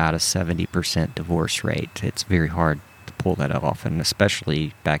had about a 70% divorce rate. It's very hard to pull that off, and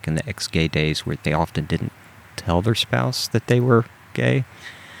especially back in the ex-gay days where they often didn't tell their spouse that they were gay.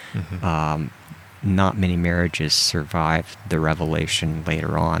 Mm-hmm. Not many marriages survived the revelation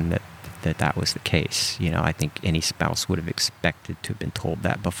later on that was the case. I think any spouse would have expected to have been told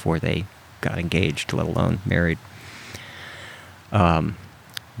that before they got engaged, let alone married. I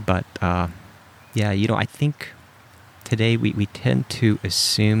think today we tend to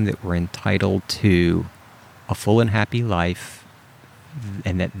assume that we're entitled to a full and happy life,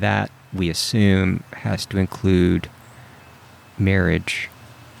 and that we assume has to include marriage.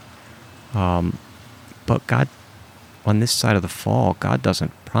 But God, on this side of the fall, God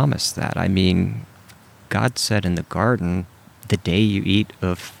doesn't promise that. I mean, God said in the garden, the day you eat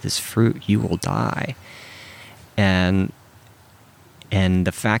of this fruit, you will die. And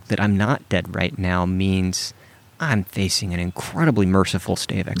the fact that I'm not dead right now means I'm facing an incredibly merciful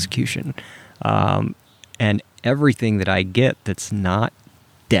stay of execution. And everything that I get that's not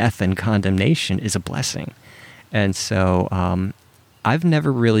death and condemnation is a blessing. And so I've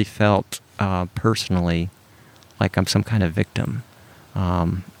never really felt personally like I'm some kind of victim.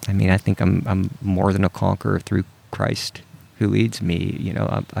 I think I'm more than a conqueror through Christ who leads me.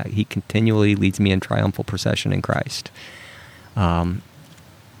 He continually leads me in triumphal procession in Christ. But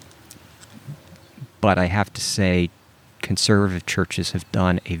I have to say, conservative churches have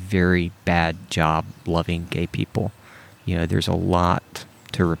done a very bad job loving gay people. There's a lot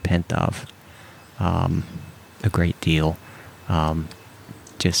to repent of, a great deal.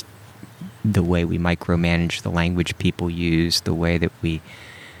 Just the way we micromanage the language people use, the way that we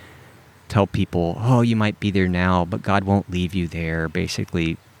tell people, oh, you might be there now, but God won't leave you there,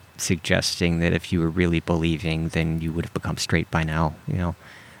 basically suggesting that if you were really believing, then you would have become straight by now.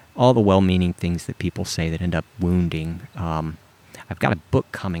 All the well-meaning things that people say that end up wounding. I've got a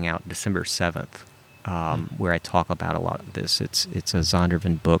book coming out December 7th where I talk about a lot of this. It's a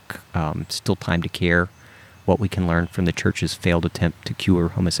Zondervan book, Still Time to Care, What We Can Learn from the Church's Failed Attempt to Cure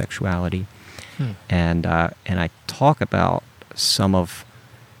Homosexuality. And I talk about some of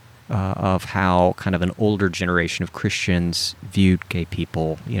how kind of an older generation of Christians viewed gay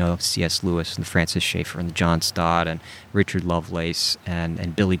people, C.S. Lewis and Francis Schaeffer and John Stott and Richard Lovelace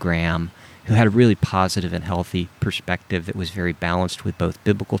and Billy Graham, who had a really positive and healthy perspective that was very balanced with both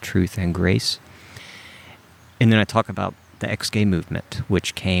biblical truth and grace. And then I talk about the ex-gay movement,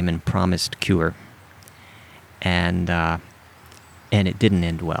 which came and promised cure. And it didn't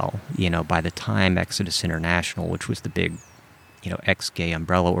end well. By the time Exodus International, which was the big ex-gay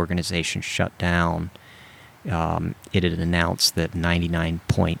umbrella organization, shut down, it had announced that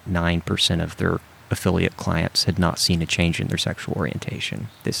 99.9% of their affiliate clients had not seen a change in their sexual orientation.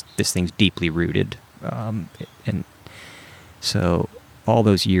 This thing's deeply rooted. And so all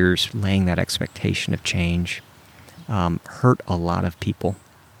those years laying that expectation of change hurt a lot of people.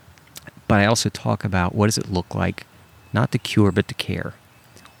 But I also talk about what does it look like, not to cure, but to care.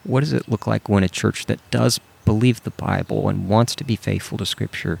 What does it look like when a church that does believe the Bible and wants to be faithful to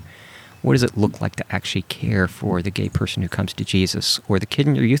Scripture, what does it look like to actually care for the gay person who comes to Jesus, or the kid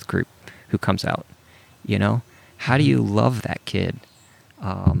in your youth group who comes out? How do you love that kid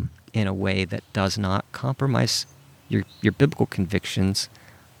in a way that does not compromise your biblical convictions,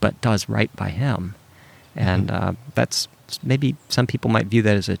 but does right by him? And that's, maybe some people might view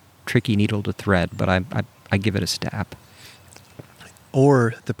that as a tricky needle to thread, but I give it a stab.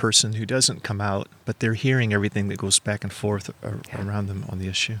 Or the person who doesn't come out, but they're hearing everything that goes back and forth around them on the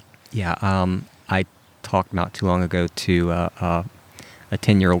issue. Yeah. I talked not too long ago to a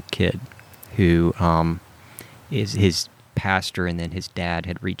 10-year-old kid who is his pastor, and then his dad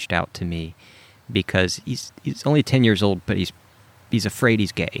had reached out to me because he's only 10 years old, but he's afraid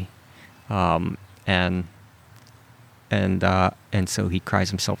he's gay, and so he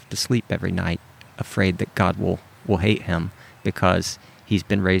cries himself to sleep every night, afraid that God will hate him because he's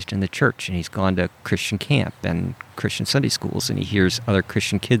been raised in the church, and he's gone to Christian camp and Christian Sunday schools, and he hears other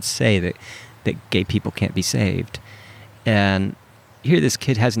Christian kids say that gay people can't be saved. And here this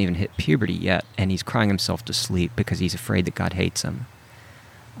kid hasn't even hit puberty yet, and he's crying himself to sleep because he's afraid that God hates him.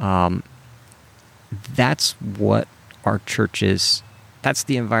 That's what our church is. That's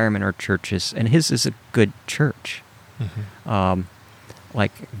the environment our church is, and his is a good church. Mm-hmm.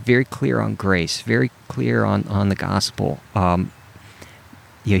 Like, very clear on grace, very clear on the gospel.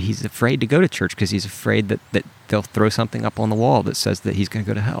 He's afraid to go to church because he's afraid that they'll throw something up on the wall that says that he's going to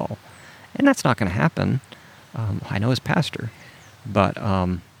go to hell. And that's not going to happen. I know his pastor. But,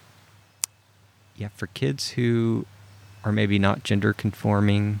 for kids who are maybe not gender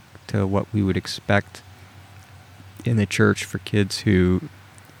conforming to what we would expect in the church, for kids who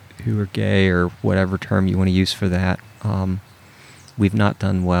are gay, or whatever term you want to use for that, we've not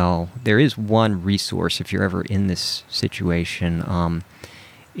done well. There is one resource if you're ever in this situation.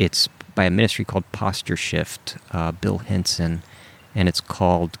 It's by a ministry called Posture Shift, Bill Henson, and it's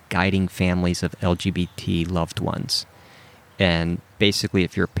called Guiding Families of LGBT Loved Ones. And basically,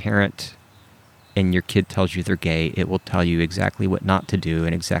 if you're a parent and your kid tells you they're gay, it will tell you exactly what not to do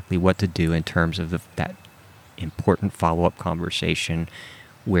and exactly what to do in terms of that important follow-up conversation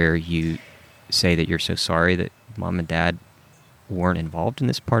where you say that you're so sorry that mom and dad weren't involved in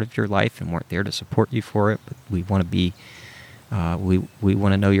this part of your life and weren't there to support you for it, but we want to be, we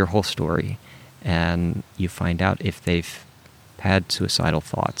want to know your whole story. And you find out if they've had suicidal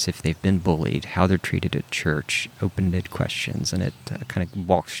thoughts, if they've been bullied, how they're treated at church, open-ended questions, and it kind of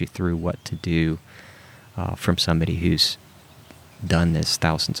walks you through what to do from somebody who's done this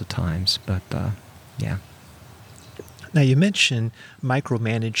thousands of times. But, yeah. Now, you mentioned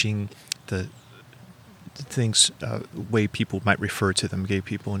micromanaging the things, way people might refer to them, gay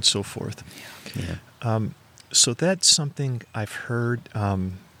people and so forth. Yeah. So that's something I've heard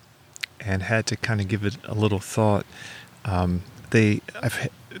and had to kind of give it a little thought.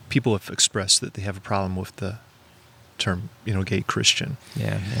 People have expressed that they have a problem with the term, gay Christian.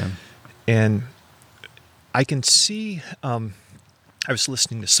 Yeah. And I can see, I was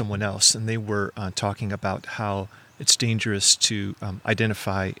listening to someone else, and they were talking about how it's dangerous to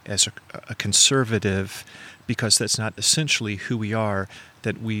identify as a conservative, because that's not essentially who we are.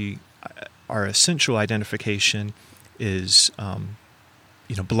 That our essential identification is,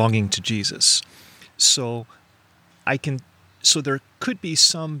 belonging to Jesus. So I can see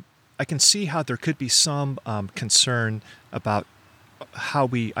how there could be some concern about how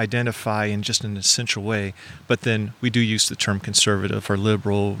we identify in just an essential way, but then we do use the term conservative or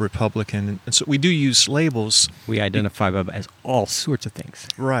liberal, Republican, and so we do use labels. We identify as all sorts of things.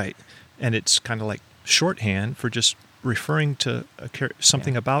 Right, and it's kind of like shorthand for just referring to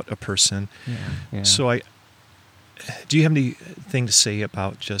something about a person. Yeah. So do you have anything to say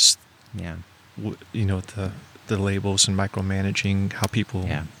about just, the labels and micromanaging, how people...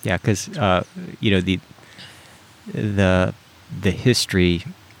 Yeah, because, the history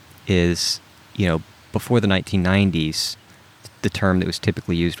is, before the 1990s, the term that was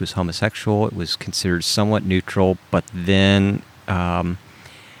typically used was homosexual. It was considered somewhat neutral, but then by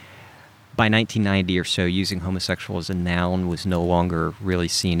 1990 or so, using homosexual as a noun was no longer really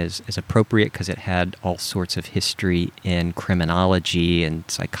seen as appropriate, because it had all sorts of history in criminology and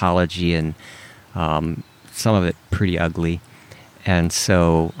psychology, and some of it pretty ugly. And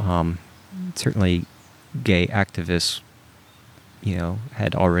so certainly gay activists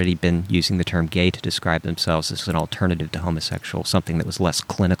had already been using the term gay to describe themselves as an alternative to homosexual, something that was less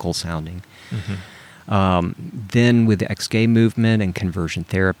clinical sounding. Mm-hmm. Then with the ex-gay movement and conversion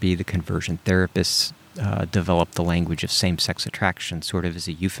therapy, the conversion therapists developed the language of same-sex attraction sort of as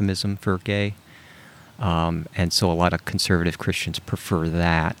a euphemism for gay. And so a lot of conservative Christians prefer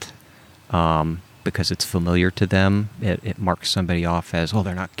that because it's familiar to them. It marks somebody off as,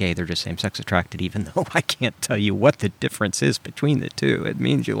 they're not gay, they're just same-sex attracted, even though I can't tell you what the difference is between the two. It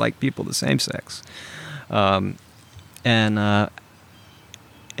means you like people the same sex. And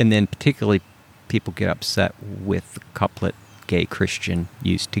then particularly people get upset with the couplet gay Christian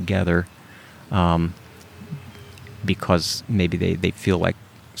used together because maybe they feel like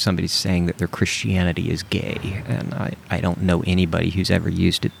somebody's saying that their Christianity is gay, and I don't know anybody who's ever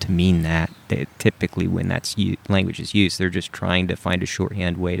used it to mean that. Typically, when that's language is used, they're just trying to find a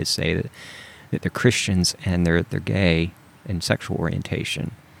shorthand way to say that they're Christians and they're gay in sexual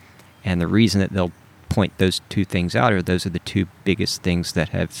orientation. And the reason that they'll point those two things out are those are the two biggest things that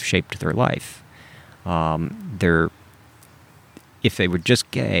have shaped their life. If they were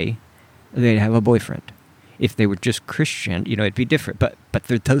just gay, they'd have a boyfriend. If they were just Christian, it'd be different. But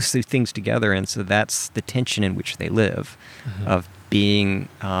they're those two things together, and so that's the tension in which they live, of being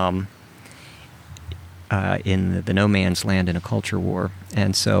in the no man's land in a culture war.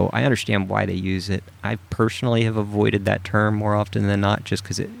 And so I understand why they use it. I personally have avoided that term more often than not, just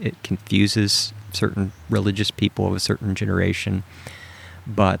because it confuses certain religious people of a certain generation.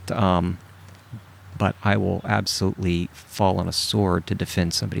 But I will absolutely fall on a sword to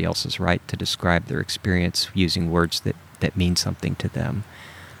defend somebody else's right to describe their experience using words that mean something to them.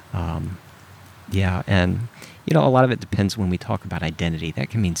 And a lot of it depends when we talk about identity. That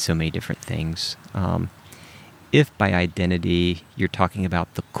can mean so many different things. If by identity you're talking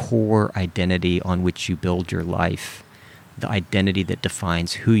about the core identity on which you build your life, the identity that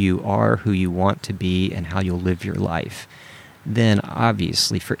defines who you are, who you want to be, and how you'll live your life, then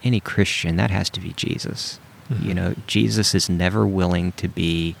obviously for any Christian, that has to be Jesus. Mm-hmm. Jesus is never willing to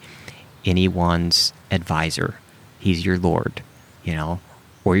be anyone's advisor. He's your Lord,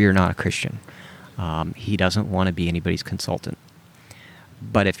 or you're not a Christian. He doesn't want to be anybody's consultant.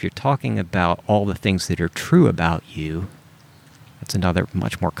 But if you're talking about all the things that are true about you, that's another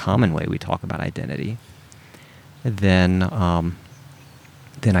much more common way we talk about identity, then I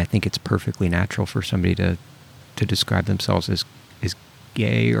think it's perfectly natural for somebody to describe themselves as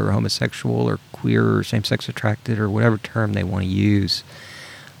gay or homosexual or queer or same-sex attracted or whatever term they want to use,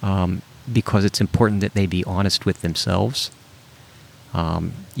 because it's important that they be honest with themselves.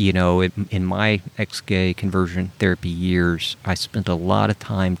 In my ex-gay conversion therapy years, I spent a lot of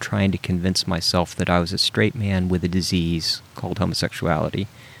time trying to convince myself that I was a straight man with a disease called homosexuality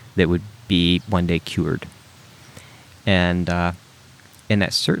that would be one day cured. And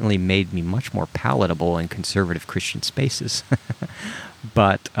that certainly made me much more palatable in conservative Christian spaces.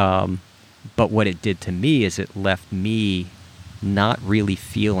 But what it did to me is it left me not really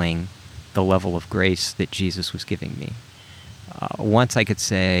feeling the level of grace that Jesus was giving me. Once I could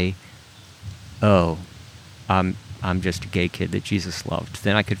say, "Oh, I'm just a gay kid that Jesus loved,"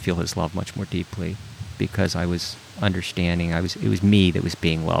 then I could feel His love much more deeply, because I was understanding. It was me that was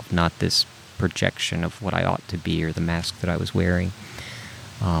being loved, not this projection of what I ought to be or the mask that I was wearing.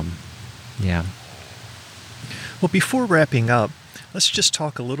 Well, before wrapping up, let's just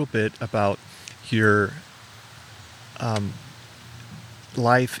talk a little bit about your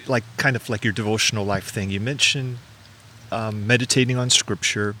life, kind of like your devotional life thing. You mentioned meditating on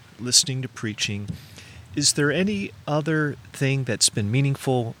Scripture, listening to preaching. Is there any other thing that's been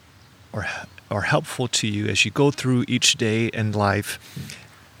meaningful or helpful to you as you go through each day in life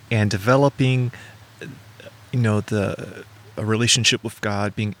and developing, a relationship with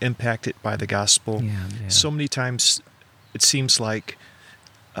God, being impacted by the gospel? Yeah. So many times it seems like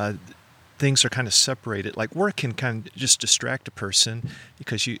things are kind of separated. Like work can kind of just distract a person,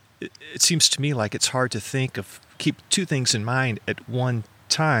 because it seems to me like it's hard to keep two things in mind at one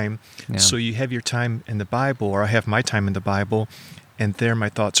time. Yeah. So you have your time in the Bible, or I have my time in the Bible, and there my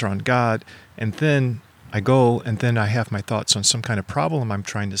thoughts are on God, and then I go and then I have my thoughts on some kind of problem I'm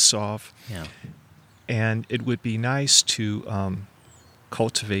trying to solve. Yeah. And it would be nice to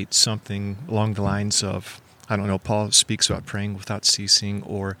cultivate something along the lines of, I don't know, Paul speaks about praying without ceasing,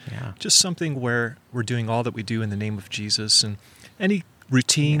 or just something where we're doing all that we do in the name of Jesus. And any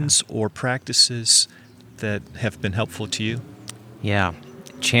routines or practices that have been helpful to you? Yeah.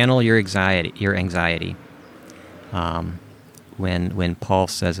 Channel your anxiety. When Paul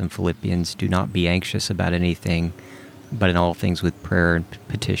says in Philippians, "Do not be anxious about anything, but in all things with prayer and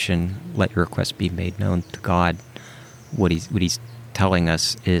petition, let your requests be made known to God," what he's telling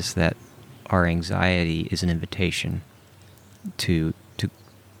us is that our anxiety is an invitation to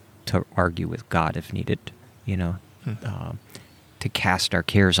argue with God if needed, to cast our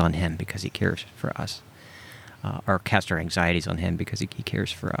cares on Him because He cares for us, or cast our anxieties on Him because He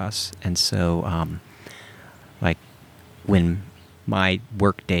cares for us. And so, when my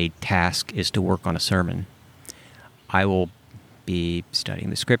workday task is to work on a sermon, I will be studying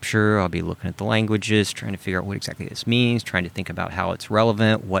the Scripture, I'll be looking at the languages, trying to figure out what exactly this means, trying to think about how it's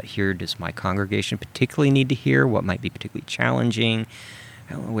relevant, what here does my congregation particularly need to hear, what might be particularly challenging,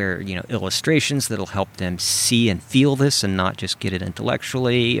 where, illustrations that'll help them see and feel this and not just get it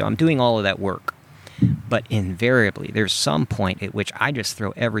intellectually. I'm doing all of that work. But invariably, there's some point at which I just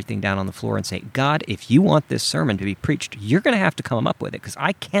throw everything down on the floor and say, "God, if you want this sermon to be preached, you're going to have to come up with it, because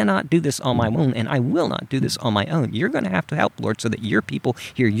I cannot do this on my own, and I will not do this on my own. You're going to have to help, Lord, so that your people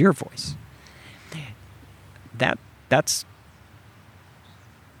hear your voice." That's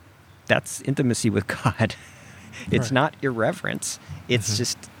intimacy with God. It's Right. not irreverence. It's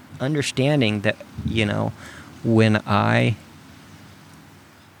just understanding that, when I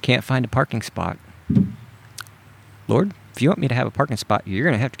can't find a parking spot, Lord, if you want me to have a parking spot, you're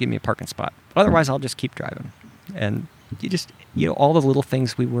going to have to give me a parking spot. Otherwise, I'll just keep driving. And all the little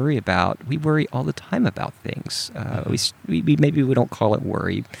things we worry about, we worry all the time about things. We maybe we don't call it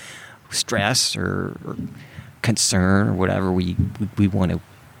worry, stress or concern or whatever we want to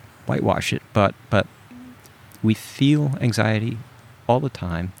whitewash it, but we feel anxiety all the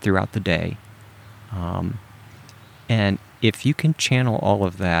time throughout the day, and if you can channel all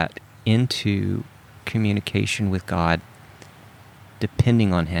of that into communication with God,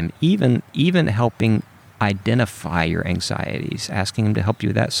 depending on Him, even helping identify your anxieties, asking Him to help you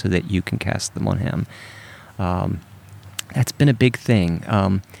with that so that you can cast them on Him, that's been a big thing.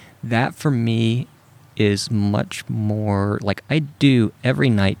 That for me is much more like I do every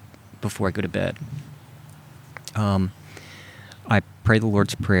night before I go to bed. I pray the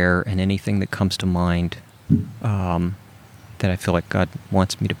Lord's Prayer, and anything that comes to mind that I feel like God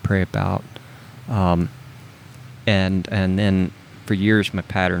wants me to pray about. And then for years my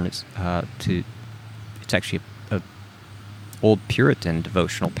pattern is it's actually a old Puritan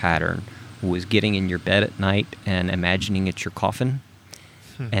devotional pattern, was getting in your bed at night and imagining it's your coffin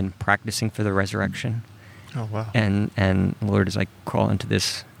and practicing for the resurrection. Oh, wow. And Lord, as I crawl into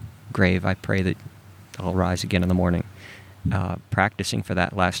this grave, I pray that I'll rise again in the morning. Practicing for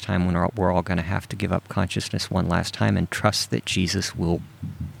that last time when we're all going to have to give up consciousness one last time and trust that Jesus will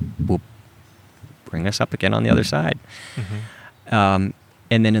bring us up again on the other side. And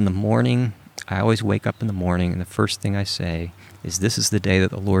then in the morning, I always wake up in the morning, and the first thing I say is, this is the day that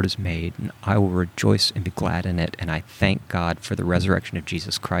the Lord has made, and I will rejoice and be glad in it, and I thank God for the resurrection of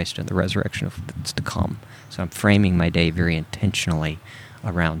Jesus Christ and the resurrection that's to come. So I'm framing my day very intentionally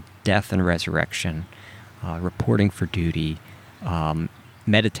around death and resurrection, reporting for duty,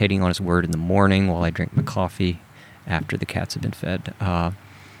 meditating on His Word in the morning while I drink my coffee after the cats have been fed,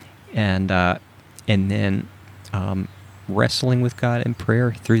 and then wrestling with God in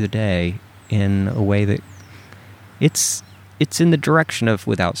prayer through the day in a way that it's in the direction of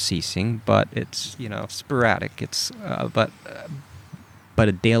without ceasing, but it's sporadic. It's but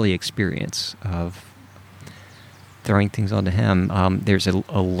a daily experience of throwing things onto Him. There's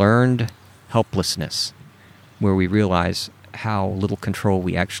a learned helplessness where we realize how little control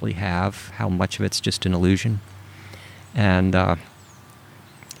we actually have, how much of it's just an illusion, and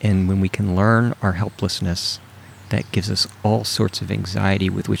when we can learn our helplessness, that gives us all sorts of anxiety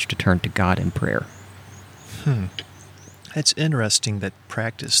with which to turn to God in prayer. It's interesting that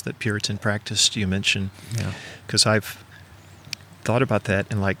Puritan practice you mentioned, because I've thought about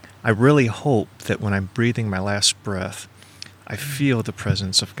that, and I really hope that when I'm breathing my last breath, I feel the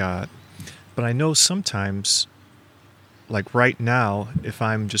presence of God. But I know sometimes, like right now, if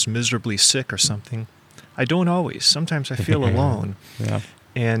I'm just miserably sick or something, I don't always. Sometimes I feel alone.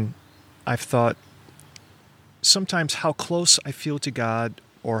 And I've thought sometimes how close I feel to God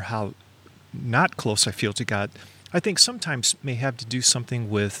or how not close I feel to God, I think sometimes may have to do something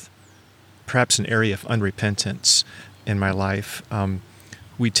with perhaps an area of unrepentance in my life.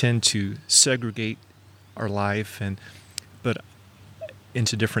 We tend to segregate our life but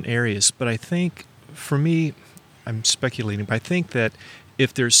into different areas. But I think for me, I'm speculating, but I think that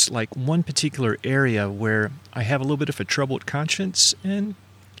if there's one particular area where I have a little bit of a troubled conscience and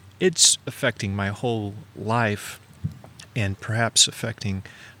it's affecting my whole life and perhaps affecting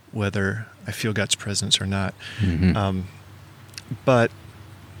whether I feel God's presence or not. But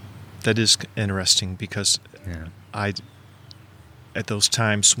that is interesting because at those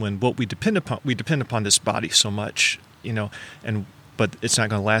times when we depend upon this body so much, but it's not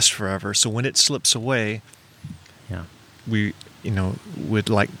going to last forever. So when it slips away, we, would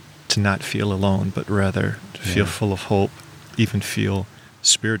like to not feel alone, but rather to feel full of hope, even feel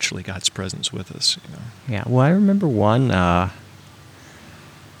spiritually God's presence with us. Yeah. Well, I remember one. I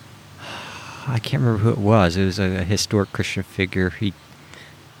can't remember who it was. It was a historic Christian figure. He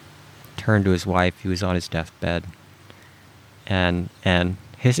turned to his wife. He was on his deathbed, and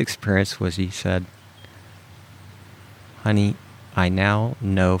his experience was, he said, "Honey, I now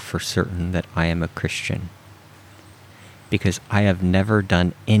know for certain that I am a Christian because I have never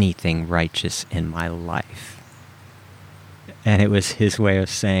done anything righteous in my life." And it was his way of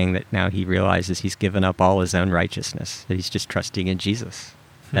saying that now he realizes he's given up all his own righteousness, that he's just trusting in Jesus.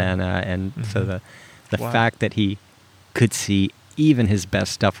 And so the fact that he could see even his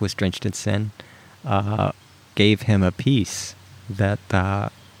best stuff was drenched in sin gave him a peace that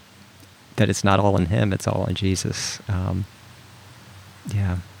it's not all in him, it's all in Jesus.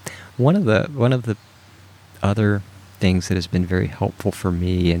 One of the other things that has been very helpful for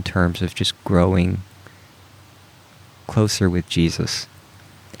me in terms of just growing closer with Jesus,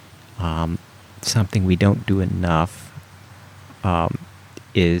 something we don't do enough,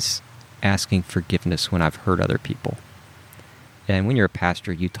 is asking forgiveness when I've hurt other people. And when you're a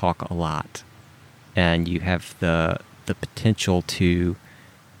pastor, you talk a lot, and you have the potential to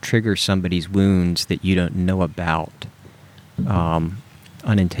trigger somebody's wounds that you don't know about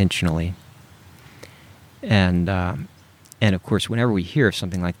unintentionally. And of course, whenever we hear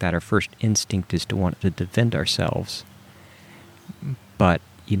something like that, our first instinct is to want to defend ourselves. But,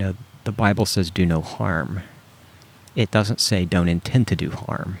 the Bible says do no harm. It doesn't say don't intend to do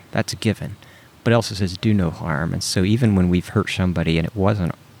harm. That's a given. But it also says do no harm. And so even when we've hurt somebody and it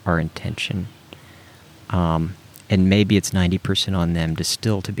wasn't our intention, and maybe it's 90% on them,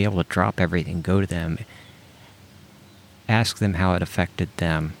 to be able to drop everything, go to them, ask them how it affected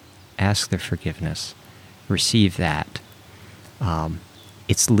them, ask their forgiveness, receive that.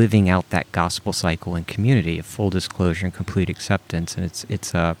 It's living out that gospel cycle in community of full disclosure and complete acceptance. And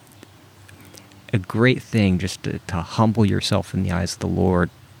it's a great thing just to humble yourself in the eyes of the Lord,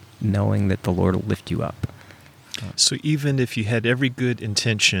 knowing that the Lord will lift you up. So even if you had every good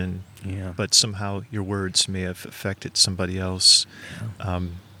intention, Yeah. but somehow your words may have affected somebody else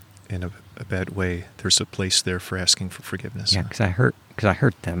in a bad way, there's a place there for asking for forgiveness. Yeah, because I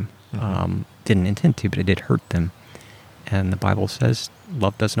hurt them. Mhm. Didn't intend to, but I did hurt them. And the Bible says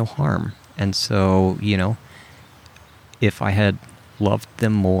love does no harm. And so, if I had loved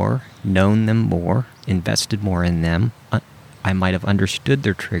them more, known them more, invested more in them, I might have understood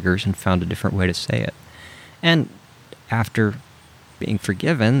their triggers and found a different way to say it. And after being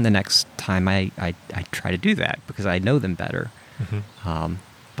forgiven, the next time I try to do that because I know them better. Mhm.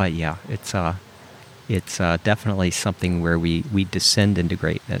 But yeah, it's definitely something where we descend into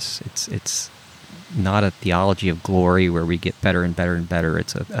greatness. It's not a theology of glory where we get better and better and better.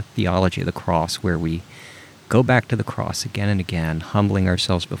 It's a theology of the cross where we go back to the cross again and again, humbling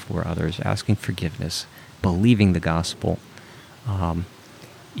ourselves before others, asking forgiveness, believing the gospel. The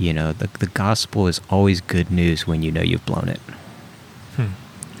gospel is always good news when you know you've blown it.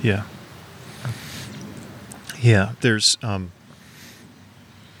 Yeah. Yeah, there's,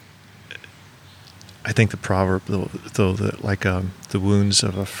 I think the proverb, though that the wounds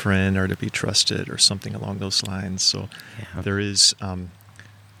of a friend are to be trusted or something along those lines. So Yeah. there is a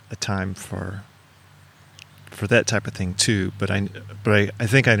time for that type of thing too. But I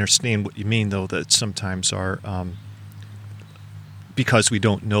think I understand what you mean, though, that sometimes because we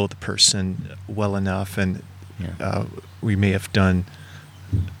don't know the person well enough, and Yeah. we may have done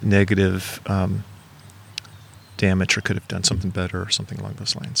negative damage or could have done something better or something along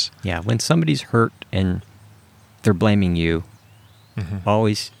those lines. Yeah, when somebody's hurt and they're blaming you, Mhm.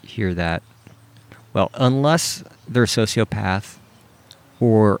 always hear that. Well, unless they're a sociopath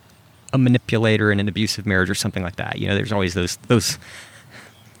or a manipulator in an abusive marriage or something like that. There's always those.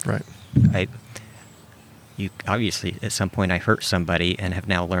 Right. You obviously, at some point, I hurt somebody and have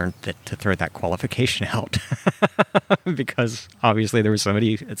now learned to throw that qualification out because obviously there was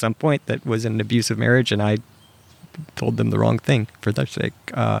somebody at some point that was in an abusive marriage and I told them the wrong thing for their sake.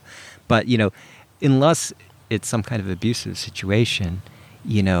 But unless it's some kind of abusive situation,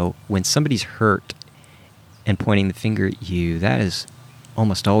 when somebody's hurt and pointing the finger at you, that is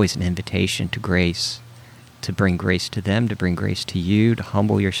almost always an invitation to grace, to bring grace to them, to bring grace to you, to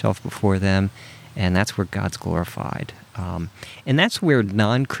humble yourself before them. And that's where God's glorified. And that's where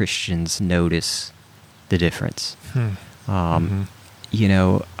non-Christians notice the difference.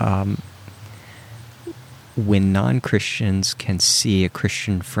 When non-Christians can see a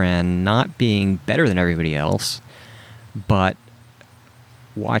Christian friend not being better than everybody else, but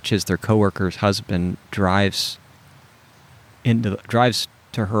watches their coworker's husband drives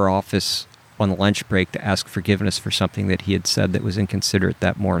to her office on the lunch break to ask forgiveness for something that he had said that was inconsiderate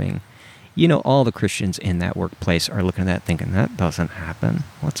that morning. All the Christians in that workplace are looking at that thinking, that doesn't happen.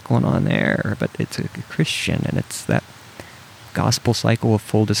 What's going on there? But it's a Christian, and it's that gospel cycle of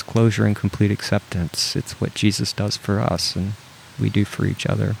full disclosure and complete acceptance. It's what Jesus does for us, and we do for each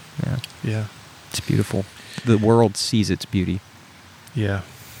other. Yeah. Yeah. It's beautiful. The world sees its beauty. Yeah.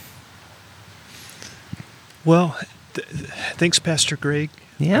 Well, thanks, Pastor Greg.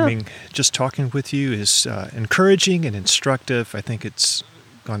 Yeah. I mean, just talking with you is encouraging and instructive. I think it's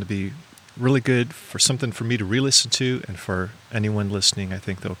going to be really good for something for me to re-listen to, and for anyone listening, I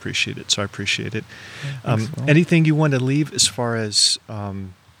think they'll appreciate it. So I appreciate it. Thanks, Will. Anything you want to leave as far as,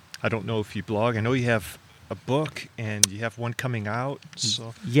 I don't know if you blog. I know you have a book and you have one coming out.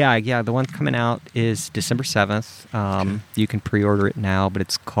 So Yeah. The one coming out is December 7th. You can pre-order it now, but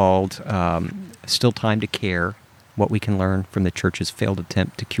it's called Still Time to Care, What We Can Learn from the Church's Failed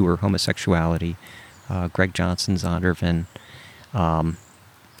Attempt to Cure Homosexuality. Greg Johnson, Zondervan.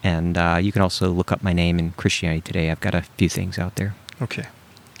 And you can also look up my name in Christianity Today. I've got a few things out there. Okay.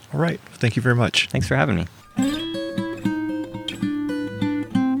 All right. Thank you very much. Thanks for having me.